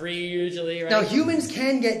not 3 usually, right? Now, humans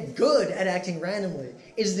can get good at acting randomly.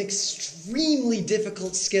 It is an extremely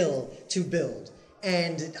difficult skill to build.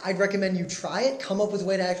 And I'd recommend you try it, come up with a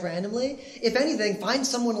way to act randomly. If anything, find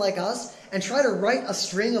someone like us and try to write a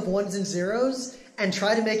string of 1s and 0s and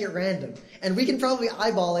try to make it random. And we can probably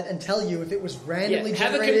eyeball it and tell you if it was randomly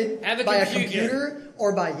generated by a computer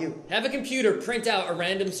or by you. Have a computer print out a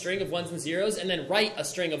random string of 1s and 0s and then write a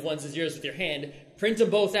string of 1s and 0s with your hand, print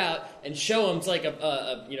them both out, and show them to like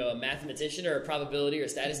a mathematician or a probability or a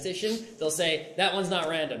statistician. They'll say, that one's not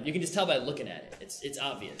random. You can just tell by looking at it. It's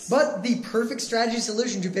obvious. But the perfect strategy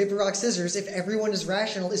solution to paper, rock, scissors, if everyone is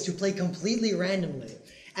rational, is to play completely randomly.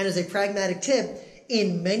 And as a pragmatic tip,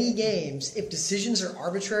 in many games, if decisions are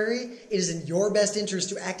arbitrary, it is in your best interest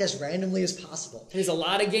to act as randomly as possible. There's a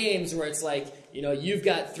lot of games where it's like, you've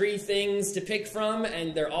got 3 things to pick from,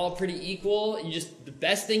 and they're all pretty equal. The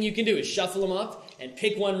best thing you can do is shuffle them up and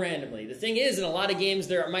pick one randomly. The thing is, in a lot of games,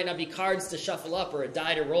 there might not be cards to shuffle up or a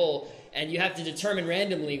die to roll, and you have to determine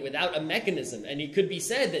randomly without a mechanism. And it could be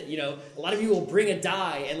said that, a lot of you will bring a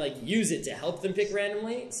die and use it to help them pick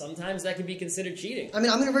randomly. Sometimes that could be considered cheating. I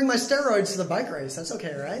mean, I'm going to bring my steroids to the bike race. That's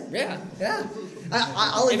okay, right? Yeah. Yeah.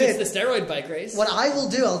 I'll admit. If it's the steroid bike race. What I will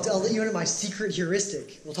do, I'll let you into my secret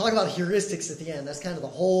heuristic. We'll talk about heuristics at the end. That's kind of the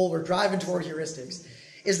whole, we're driving toward heuristics.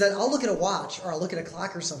 Is that I'll look at a watch or I'll look at a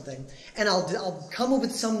clock or something, and I'll come up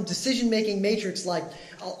with some decision-making matrix like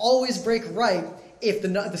I'll always break right if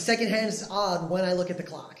the second hand is on when I look at the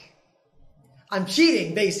clock. I'm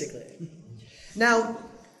cheating, basically. Now,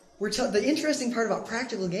 the interesting part about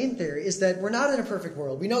practical game theory is that we're not in a perfect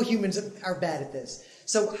world. We know humans are bad at this.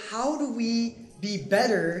 So how do we be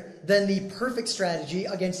better than the perfect strategy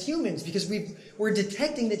against humans? Because we're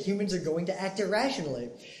detecting that humans are going to act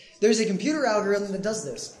irrationally. There's a computer algorithm that does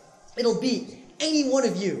this. It'll beat any one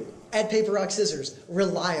of you at paper, rock, scissors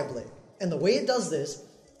reliably. And the way it does this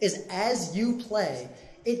is as you play,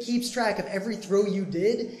 it keeps track of every throw you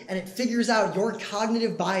did, and it figures out your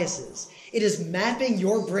cognitive biases. It is mapping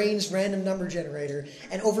your brain's random number generator,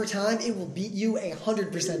 and over time, it will beat you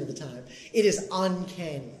 100% of the time. It is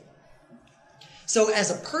uncanny. So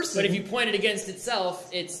as a person... But if you point it against itself,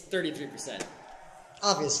 it's 33%.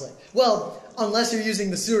 Obviously. Well, unless you're using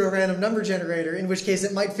the pseudo-random number generator, in which case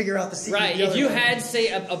it might figure out the secret. Right. If you had, say,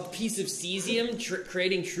 a piece of cesium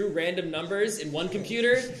creating true random numbers in one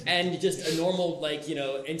computer, and just a normal,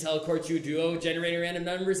 Intel Core 2 Duo generating random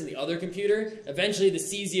numbers in the other computer, eventually the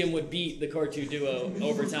cesium would beat the Core 2 Duo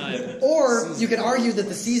over time. Or you could argue that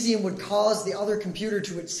the cesium would cause the other computer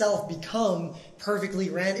to itself become perfectly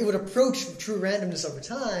random. It would approach true randomness over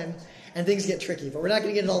time, and things get tricky, but we're not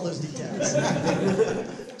going to get into all those details.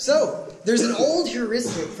 So, there's an old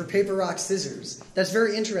heuristic for paper, rock, scissors that's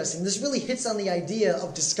very interesting. This really hits on the idea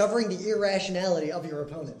of discovering the irrationality of your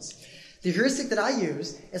opponents. The heuristic that I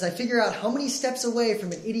use is I figure out how many steps away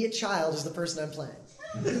from an idiot child is the person I'm playing.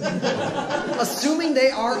 Assuming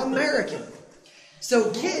they are American.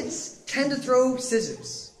 So kids tend to throw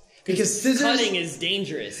scissors. Because scissors... Cutting is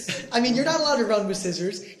dangerous. I mean, you're not allowed to run with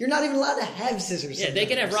scissors. You're not even allowed to have scissors. Yeah, they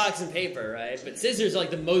can have rocks and paper, right? But scissors are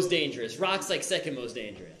like the most dangerous. Rocks like second most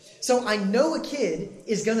dangerous. So I know a kid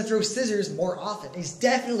is going to throw scissors more often. He's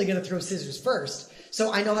definitely going to throw scissors first.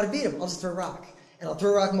 So I know how to beat him. I'll just throw a rock. And I'll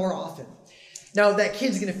throw a rock more often. Now, that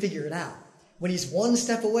kid's going to figure it out. When he's one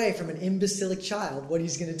step away from an imbecilic child, what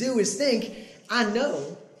he's going to do is think, I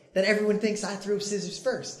know that everyone thinks I throw scissors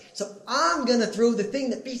first. So I'm going to throw the thing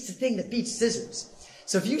that beats scissors.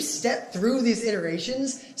 So if you step through these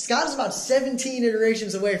iterations, Scott is about 17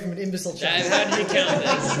 iterations away from an imbecile child. How do you count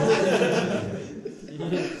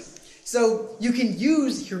this? So you can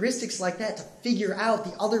use heuristics like that to figure out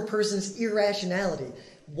the other person's irrationality.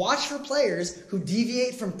 Watch for players who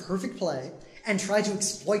deviate from perfect play and try to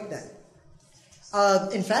exploit that.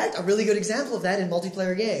 In fact, a really good example of that in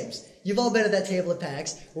multiplayer games. You've all been at that table at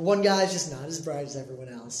PAX where one guy's just not as bright as everyone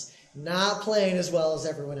else, not playing as well as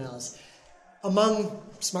everyone else. Among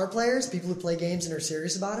smart players, people who play games and are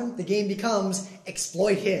serious about them, the game becomes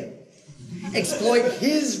exploit him. Exploit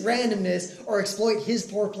his randomness or exploit his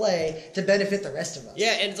poor play to benefit the rest of us.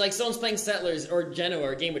 Yeah, and it's like someone's playing Settlers or Genoa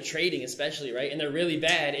or a game with trading especially, right? And they're really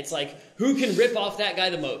bad. It's like, who can rip off that guy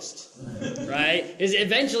the most? Right? Is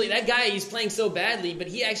eventually that guy, he's playing so badly, but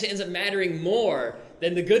he actually ends up mattering more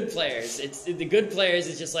than the good players. It's the good players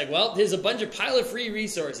is just like, well, there's a pile of free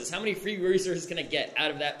resources. How many free resources can I get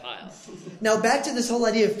out of that pile? Now back to this whole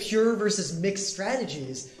idea of pure versus mixed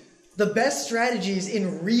strategies. The best strategies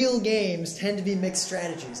in real games tend to be mixed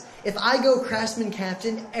strategies. If I go Craftsman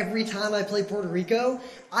Captain every time I play Puerto Rico,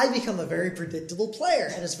 I become a very predictable player,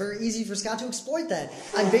 and it's very easy for Scott to exploit that.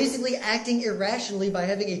 I'm basically acting irrationally by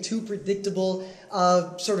having a too predictable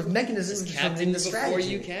sort of mechanism to determine the strategy. Before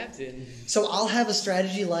you captain. So I'll have a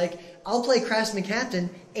strategy like, I'll play Craftsman Captain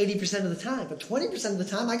 80% of the time, but 20% of the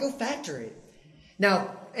time I go Factory.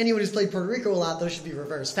 Now, anyone who's played Puerto Rico a lot, those should be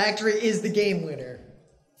reversed. Factory is the game winner.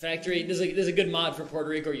 Factory, there's a good mod for Puerto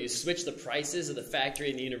Rico where you switch the prices of the factory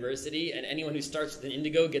and the university, and anyone who starts with an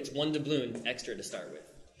Indigo gets 1 doubloon extra to start with.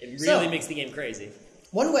 It really makes the game crazy.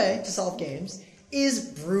 One way to solve games is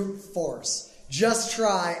brute force. Just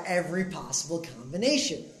try every possible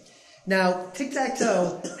combination. Now,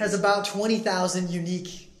 tic-tac-toe has about 20,000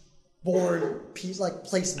 unique board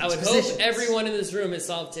placements. I would hope everyone in this room has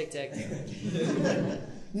solved tic-tac-toe.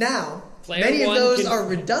 Now, many of those are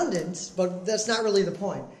redundant, but that's not really the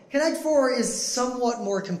point. Connect 4 is somewhat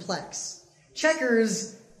more complex.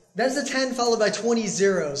 Checkers, that's a 10 followed by 20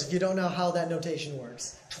 zeros, if you don't know how that notation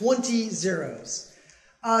works. 20 zeros.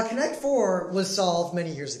 Connect 4 was solved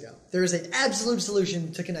many years ago. There is an absolute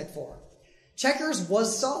solution to Connect 4. Checkers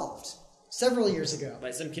was solved several years ago.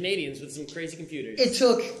 By some Canadians with some crazy computers. It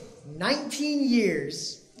took 19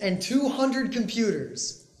 years and 200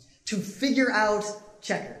 computers to figure out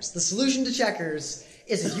checkers. The solution to checkers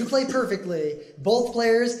is if you play perfectly, both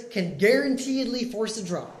players can guaranteedly force a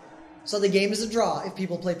draw. So the game is a draw if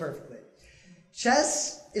people play perfectly.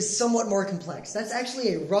 Chess is somewhat more complex. That's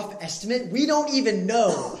actually a rough estimate. We don't even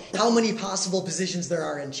know how many possible positions there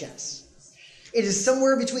are in chess. It is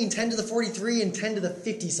somewhere between 10 to the 43 and 10 to the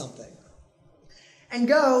 50-something. And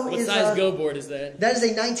Go What is... What size Go board is that? That is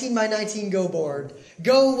a 19 by 19 Go board.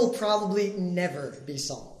 Go will probably never be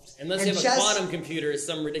solved. Unless you have a quantum computer or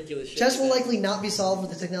some ridiculous shit. Chess will likely not be solved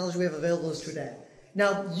with the technology we have available today.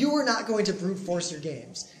 Now, you are not going to brute force your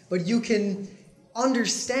games, but you can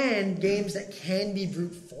understand games that can be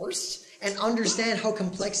brute forced and understand how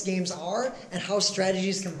complex games are and how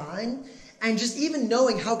strategies combine. And just even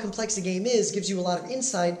knowing how complex a game is gives you a lot of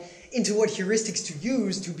insight into what heuristics to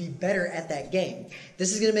use to be better at that game.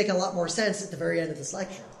 This is going to make a lot more sense at the very end of this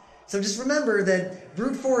lecture. So just remember that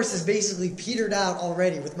brute force is basically petered out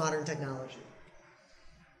already with modern technology.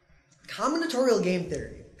 Combinatorial game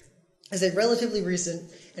theory is a relatively recent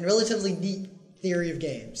and relatively neat theory of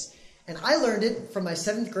games. And I learned it from my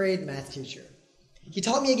 7th grade math teacher. He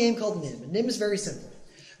taught me a game called NIM. And NIM is very simple.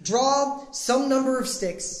 Draw some number of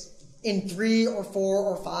sticks in 3 or 4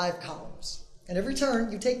 or 5 columns. And every turn,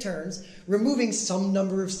 you take turns removing some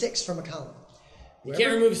number of sticks from a column. You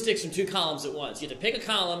can't remove sticks from 2 columns at once. You have to pick a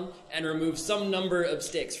column and remove some number of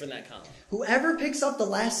sticks from that column. Whoever picks up the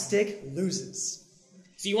last stick loses.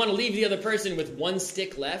 So you want to leave the other person with 1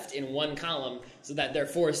 stick left in 1 column so that they're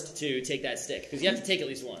forced to take that stick. Because you have to take at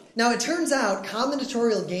least 1. Now, it turns out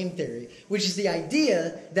combinatorial game theory, which is the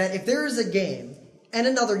idea that if there is a game and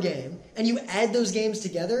another game, and you add those games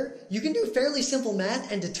together, you can do fairly simple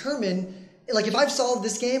math and determine, like if I've solved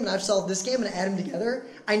this game and I've solved this game and I add them together,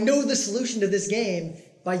 I know the solution to this game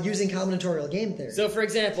by using combinatorial game theory. So, for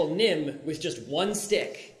example, Nim with just one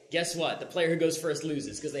stick, guess what? The player who goes first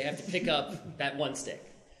loses because they have to pick up that one stick.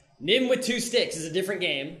 Nim with 2 sticks is a different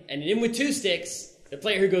game, and Nim with 2 sticks, the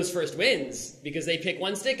player who goes first wins because they pick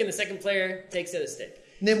one stick and the second player takes the other stick.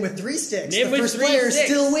 Nim with 3 sticks, Nim the with first 3 player sticks.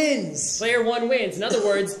 still wins. Player 1 wins. In other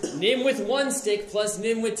words, Nim with 1 stick plus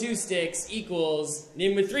Nim with 2 sticks equals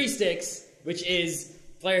Nim with 3 sticks, which is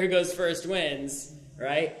player who goes first wins,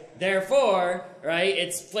 right? Therefore, right,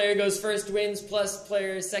 it's player goes first wins plus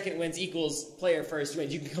player second wins equals player first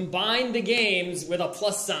wins. You can combine the games with a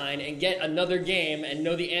plus sign and get another game and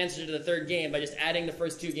know the answer to the third game by just adding the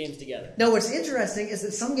first 2 games together. Now, what's interesting is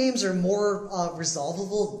that some games are more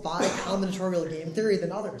resolvable by combinatorial game theory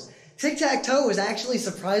than others. Tic-tac-toe is actually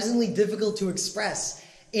surprisingly difficult to express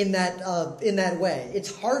in that way.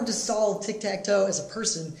 It's hard to solve tic-tac-toe as a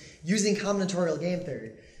person using combinatorial game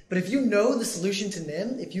theory. But if you know the solution to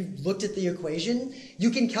Nim, if you've looked at the equation, you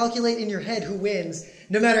can calculate in your head who wins,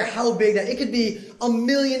 no matter how big that. It could be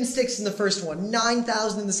 1,000,000 sticks in the first one,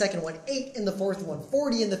 9,000 in the second one, 8 in the fourth one,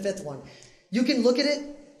 40 in the fifth one. You can look at it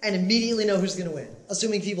and immediately know who's going to win,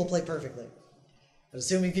 assuming people play perfectly. But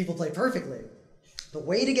assuming people play perfectly, the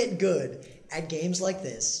way to get good at games like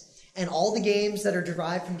this, and all the games that are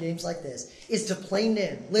derived from games like this, is to play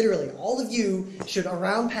Nim. Literally, all of you should,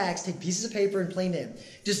 around PAX, take pieces of paper and play Nim.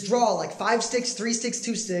 Just draw like 5 sticks, 3 sticks,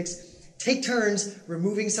 2 sticks, take turns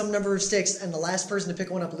removing some number of sticks, and the last person to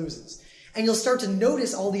pick one up loses. And you'll start to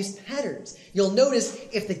notice all these patterns. You'll notice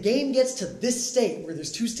if the game gets to this state, where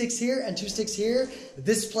there's 2 sticks here and 2 sticks here,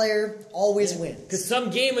 this player always wins. Because some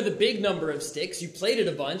game with a big number of sticks, you played it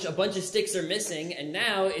a bunch of sticks are missing, and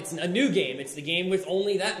now it's a new game. It's the game with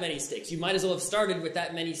only that many sticks. You might as well have started with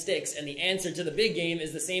that many sticks, and the answer to the big game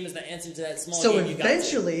is the same as the answer to that small game you got. So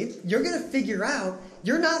eventually, you're going to figure out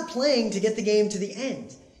you're not playing to get the game to the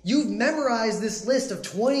end. You've memorized this list of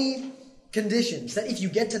 20 conditions that if you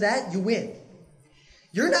get to that, you win.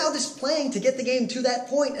 You're now just playing to get the game to that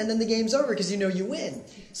point, and then the game's over because you know you win.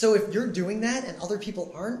 So if you're doing that and other people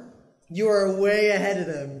aren't, you are way ahead of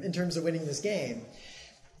them in terms of winning this game.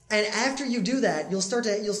 And after you do that, you'll start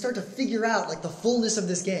to figure out like the fullness of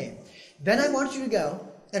this game. Then I want you to go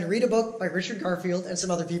and read a book by Richard Garfield and some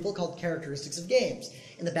other people called Characteristics of Games.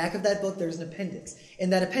 In the back of that book, there's an appendix. In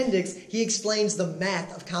that appendix, he explains the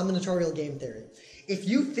math of combinatorial game theory. If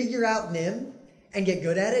you figure out Nim and get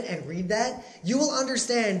good at it and read that, you will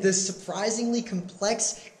understand this surprisingly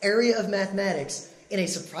complex area of mathematics in a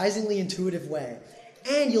surprisingly intuitive way.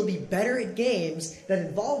 And you'll be better at games that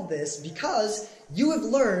involve this because you have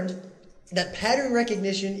learned that pattern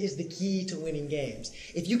recognition is the key to winning games.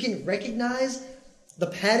 If you can recognize the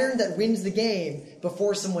pattern that wins the game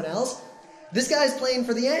before someone else, this guy's playing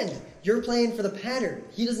for the end. You're playing for the pattern.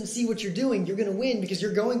 He doesn't see what you're doing. You're going to win because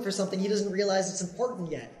you're going for something he doesn't realize it's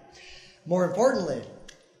important yet. More importantly,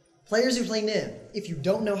 players who play Nim, if you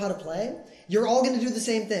don't know how to play, you're all going to do the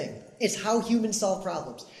same thing. It's how humans solve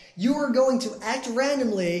problems. You are going to act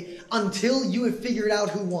randomly until you have figured out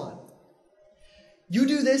who won. You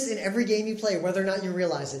do this in every game you play, whether or not you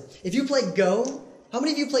realize it. If you play Go, how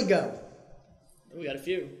many of you play Go? We got a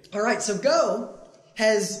few. All right, so Go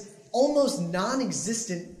has almost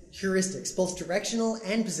non-existent heuristics, both directional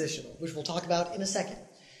and positional, which we'll talk about in a second.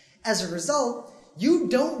 As a result, you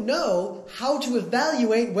don't know how to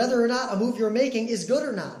evaluate whether or not a move you're making is good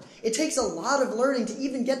or not. It takes a lot of learning to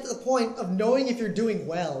even get to the point of knowing if you're doing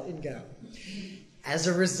well in Go. As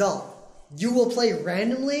a result, you will play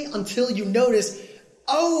randomly until you notice,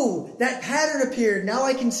 oh, that pattern appeared, now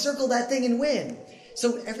I can circle that thing and win.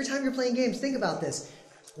 So every time you're playing games, think about this.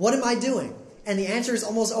 What am I doing? And the answer is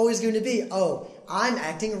almost always going to be, oh, I'm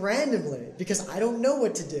acting randomly because I don't know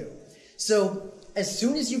what to do. So as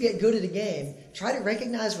soon as you get good at a game, try to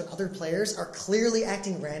recognize when other players are clearly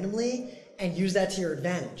acting randomly and use that to your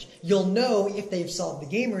advantage. You'll know if they've solved the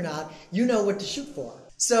game or not. You know what to shoot for.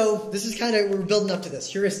 So this is kind of, we're building up to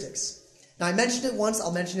this, heuristics. Now I mentioned it once,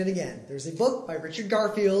 I'll mention it again. There's a book by Richard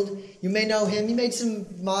Garfield. You may know him. He made some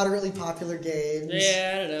moderately popular games.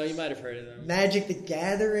 Yeah, I don't know. You might have heard of them. Magic the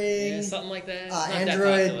Gathering. Yeah, something like that.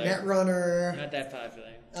 Android, Netrunner. Not that popular.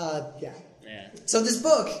 Yeah. Yeah. So this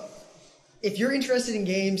book, if you're interested in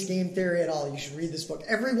games, game theory at all, you should read this book.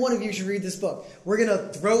 Every one of you should read this book. We're going to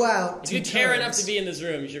throw out If you care enough to be in this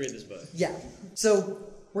room, you should read this book. Yeah. So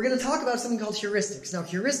we're going to talk about something called heuristics. Now,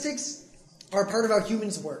 heuristics are a part of how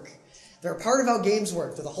humans work. They're a part of how games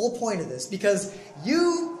work. They're the whole point of this. Because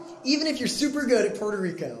you, even if you're super good at Puerto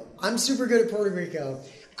Rico, I'm super good at Puerto Rico,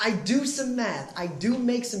 I do some math. I do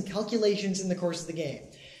make some calculations in the course of the game.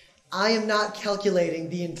 I am not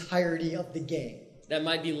calculating the entirety of the game. That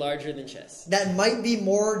might be larger than chess. That might be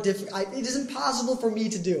more difficult. It is impossible for me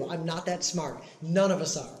to do. I'm not that smart. None of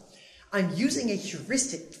us are. I'm using a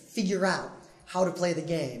heuristic to figure out how to play the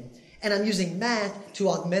game, and I'm using math to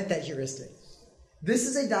augment that heuristic. This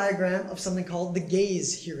is a diagram of something called the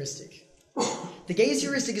gaze heuristic. The gaze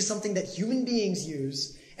heuristic is something that human beings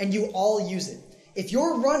use, and you all use it. If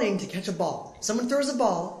you're running to catch a ball, someone throws a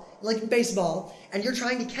ball, like in baseball, and you're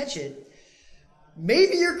trying to catch it,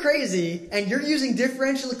 maybe you're crazy and you're using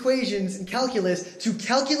differential equations and calculus to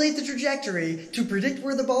calculate the trajectory, to predict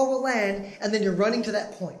where the ball will land, and then you're running to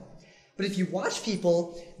that point. But if you watch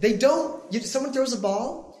people, someone throws a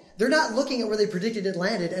ball, they're not looking at where they predicted it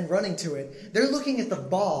landed and running to it. They're looking at the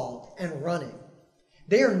ball and running.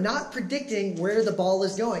 They are not predicting where the ball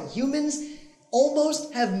is going. Humans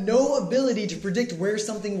almost have no ability to predict where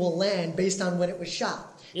something will land based on when it was shot.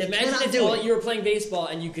 Yeah, imagine if you were playing baseball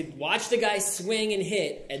and you could watch the guy swing and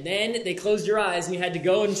hit, and then they closed your eyes and you had to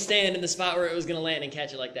go and stand in the spot where it was going to land and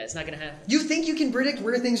catch it like that. It's not going to happen. You think you can predict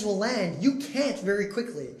where things will land. You can't very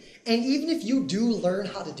quickly. And even if you do learn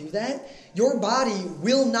how to do that, your body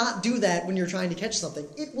will not do that when you're trying to catch something.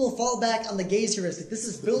 It will fall back on the gaze heuristic. This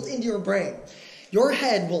is built into your brain. Your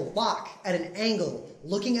head will lock at an angle,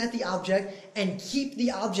 looking at the object, and keep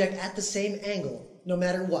the object at the same angle, no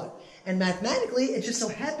matter what. And mathematically, it just so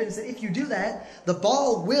happens that if you do that, the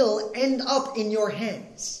ball will end up in your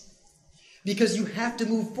hands. Because you have to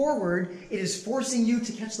move forward, it is forcing you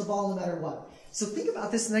to catch the ball no matter what. So think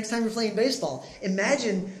about this the next time you're playing baseball.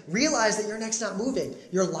 Realize that your neck's not moving.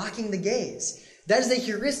 You're locking the gaze. That is a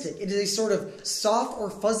heuristic. It is a sort of soft or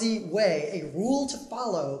fuzzy way, a rule to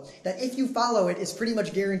follow, that if you follow it, it's pretty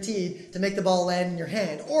much guaranteed to make the ball land in your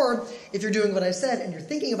hand. Or, if you're doing what I said and you're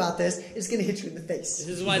thinking about this, it's going to hit you in the face. This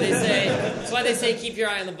is why they say keep your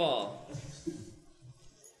eye on the ball.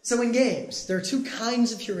 So in games, there are two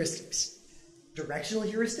kinds of heuristics. Directional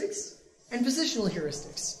heuristics and positional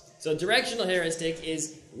heuristics. So directional heuristic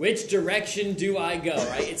is which direction do I go,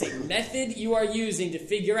 right? It's a method you are using to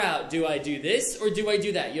figure out, do I do this or do I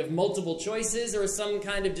do that? You have multiple choices or some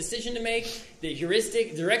kind of decision to make. The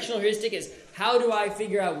directional heuristic is how do I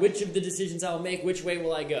figure out which of the decisions I will make, which way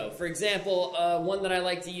will I go? For example, one that I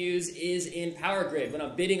like to use is in power grid when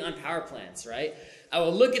I'm bidding on power plants, right? I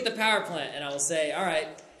will look at the power plant and I will say, all right,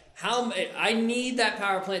 I need that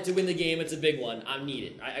power plant to win the game. It's a big one. I need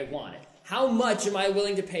it. I want it. How much am I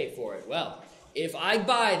willing to pay for it? Well, if I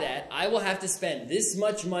buy that, I will have to spend this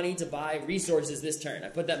much money to buy resources this turn. I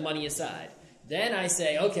put that money aside. Then I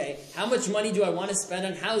say, okay, how much money do I want to spend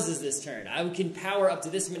on houses this turn? I can power up to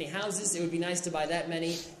this many houses. It would be nice to buy that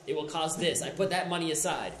many. It will cost this. I put that money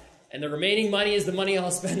aside. And the remaining money is the money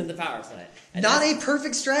I'll spend in the power plant. And not a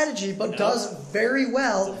perfect strategy, but does very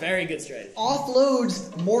well. It's a very good strategy.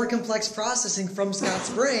 Offloads more complex processing from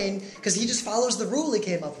Scott's brain because he just follows the rule he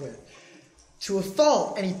came up with. To a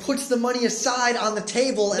fault, and he puts the money aside on the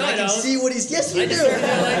table, and I can see what he's... Yes, you do. Just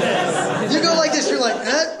go like this. You go like this, you're like,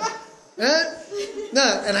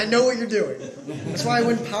 no, and I know what you're doing. That's why I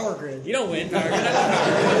win Power Grid. You don't win Power Grid.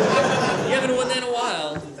 You haven't won that in a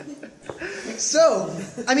while. So,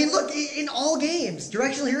 I mean, look, in all games,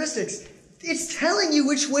 directional heuristics, it's telling you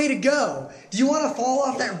which way to go. Do you want to fall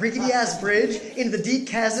off that rickety-ass bridge into the deep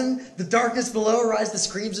chasm, the darkness below, rise the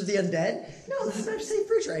screams of the undead? No, this is a safe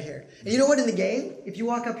bridge right here. And you know what, in the game, if you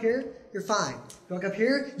walk up here, you're fine. If you walk up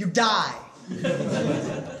here, you die.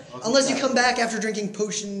 Unless you come back after drinking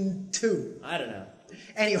potion 2. I don't know.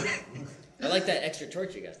 Anyway. I like that extra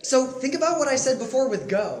torch you got there. So think about what I said before with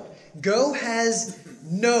Go. Go has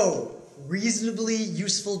no reasonably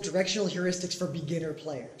useful directional heuristics for beginner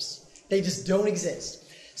players. They just don't exist.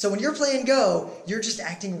 So when you're playing Go, you're just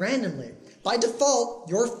acting randomly. By default,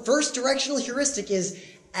 your first directional heuristic is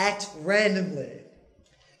act randomly.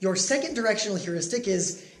 Your second directional heuristic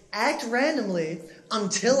is act randomly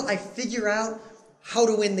until I figure out how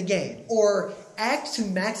to win the game. Or act to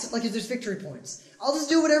max it, like if there's victory points. I'll just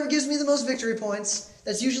do whatever gives me the most victory points.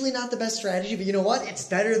 That's usually not the best strategy, but you know what? It's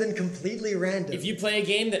better than completely random. If you play a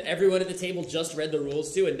game that everyone at the table just read the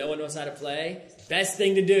rules to and no one knows how to play, best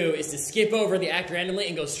thing to do is to skip over the act randomly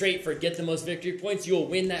and go straight for get the most victory points. You will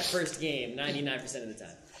win that first game 99% of the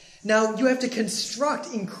time. Now, you have to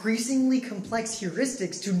construct increasingly complex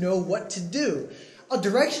heuristics to know what to do. A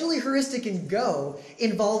directionally heuristic in Go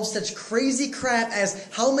involves such crazy crap as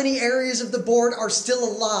how many areas of the board are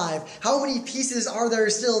still alive, how many pieces are there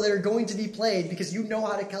still that are going to be played, because you know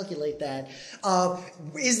how to calculate that.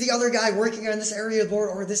 Is the other guy working on this area of the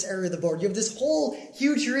board or this area of the board? You have this whole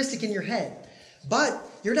huge heuristic in your head. But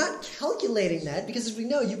you're not calculating that because, as we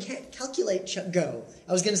know, you can't calculate Go.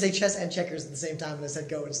 I was going to say chess and checkers at the same time, and I said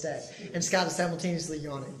Go instead. And Scott is simultaneously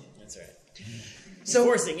yawning. That's right. So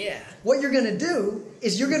Enforcing, yeah. what you're going to do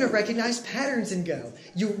is you're going to recognize patterns in Go.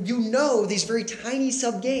 You know these very tiny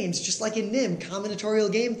sub-games, just like in NIM,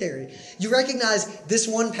 combinatorial game theory. You recognize this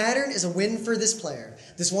one pattern is a win for this player.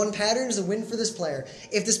 This one pattern is a win for this player.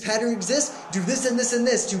 If this pattern exists, do this and this and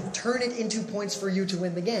this to turn it into points for you to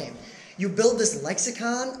win the game. You build this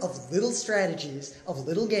lexicon of little strategies, of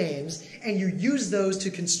little games, and you use those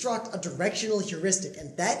to construct a directional heuristic,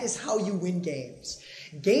 and that is how you win games.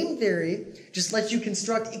 Game theory just lets you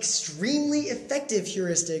construct extremely effective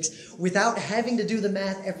heuristics without having to do the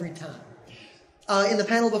math every time. In the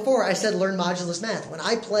panel before, I said learn modulus math. When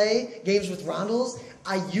I play games with rondels,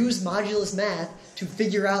 I use modulus math to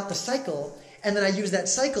figure out the cycle, and then I use that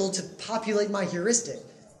cycle to populate my heuristic.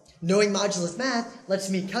 Knowing modulus math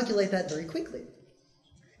lets me calculate that very quickly.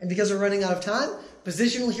 And because we're running out of time,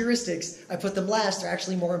 positional heuristics, I put them last, are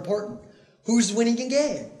actually more important. Who's winning a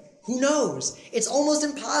game? Who knows? It's almost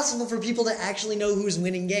impossible for people to actually know who's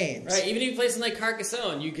winning games. Right, even if you play something like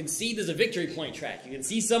Carcassonne, you can see there's a victory point track. You can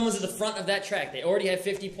see someone's at the front of that track. They already have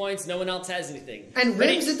 50 points, no one else has anything. And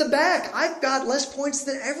Rim's at the back. I've got less points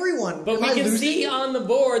than everyone. But we can see on the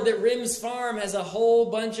board that Rim's farm has a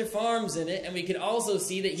whole bunch of farms in it, and we can also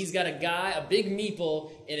see that he's got a guy, a big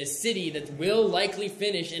meeple, in a city that will likely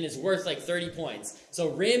finish and is worth like 30 points. So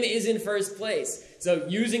Rim is in first place. So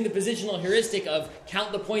using the positional heuristic of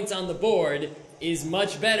count the points on the board is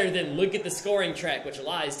much better than look at the scoring track, which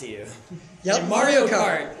lies to you. Yep, and Mario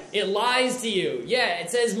Kart, it lies to you. Yeah,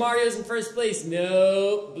 it says Mario's in first place.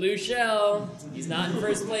 No, blue shell. He's not in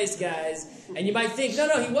first place, guys. And you might think,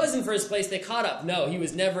 no, he was in first place. They caught up. No, he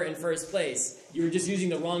was never in first place. You were just using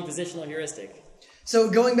the wrong positional heuristic.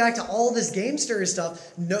 So going back to all this game theory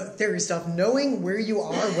stuff, knowing where you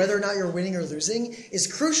are, whether or not you're winning or losing, is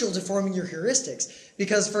crucial to forming your heuristics.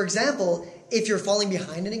 Because, for example, if you're falling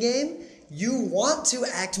behind in a game, you want to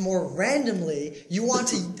act more randomly. You want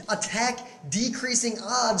to attack decreasing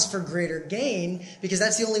odds for greater gain, because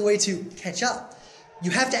that's the only way to catch up. You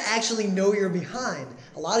have to actually know you're behind.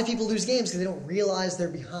 A lot of people lose games because they don't realize they're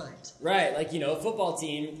behind. Right, like, a football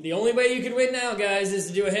team, the only way you could win now, guys, is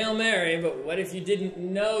to do a Hail Mary, but what if you didn't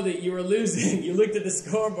know that you were losing? You looked at the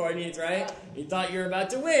scoreboard, and you thought you were about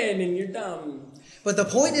to win, and you're dumb. But the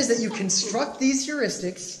point is that you construct these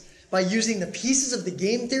heuristics by using the pieces of the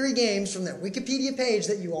game theory games from that Wikipedia page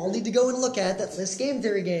that you all need to go and look at that lists game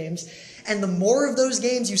theory games. And the more of those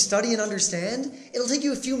games you study and understand, it'll take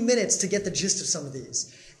you a few minutes to get the gist of some of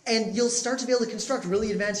these. And you'll start to be able to construct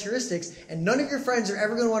really advanced heuristics, and none of your friends are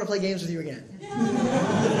ever going to want to play games with you again.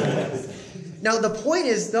 Now, the point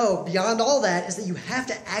is, though, beyond all that, is that you have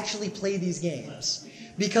to actually play these games.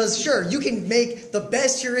 Because, sure, you can make the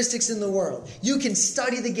best heuristics in the world. You can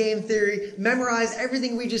study the game theory, memorize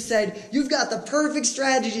everything we just said. You've got the perfect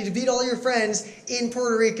strategy to beat all your friends in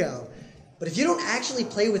Puerto Rico. But if you don't actually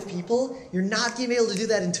play with people, you're not going to be able to do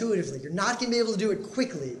that intuitively. You're not going to be able to do it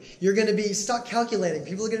quickly. You're going to be stuck calculating.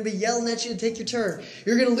 People are going to be yelling at you to take your turn.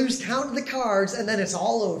 You're going to lose count of the cards, and then it's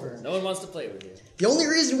all over. No one wants to play with you. The only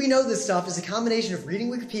reason we know this stuff is a combination of reading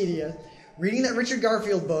Wikipedia, reading that Richard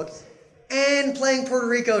Garfield book, and playing Puerto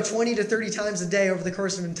Rico 20 to 30 times a day over the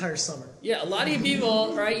course of an entire summer. Yeah, a lot of you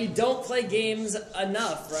people, right, you don't play games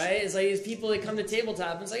enough, right? It's like these people that come to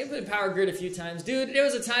tabletop, and it's like, I played Power Grid a few times. Dude, there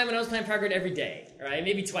was a time when I was playing Power Grid every day, right?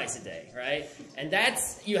 Maybe twice a day, right? And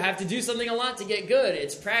that's, you have to do something a lot to get good.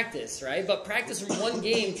 It's practice, right? But practice from one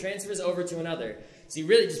game transfers over to another. So you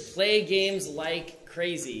really just play games like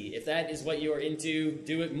crazy. If that is what you're into,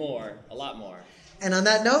 do it more, a lot more. And on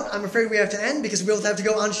that note, I'm afraid we have to end because we both have to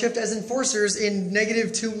go on shift as enforcers in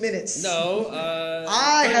 -2 minutes. No,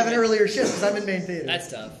 I have an earlier shift because I'm in main theater. That's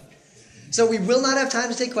tough. So we will not have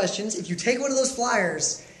time to take questions. If you take one of those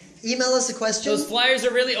flyers, email us a question. Those flyers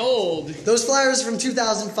are really old. Those flyers are from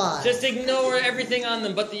 2005. Just ignore everything on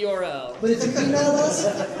them but the URL. But if you email us,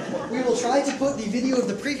 we will try to put the video of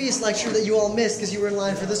the previous lecture that you all missed because you were in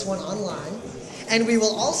line for this one online. And we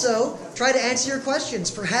will also try to answer your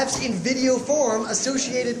questions, perhaps in video form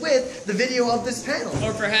associated with the video of this panel.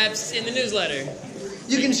 Or perhaps in the newsletter.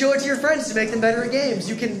 You can show it to your friends to make them better at games.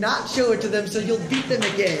 You cannot show it to them so you'll beat them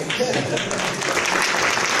at games.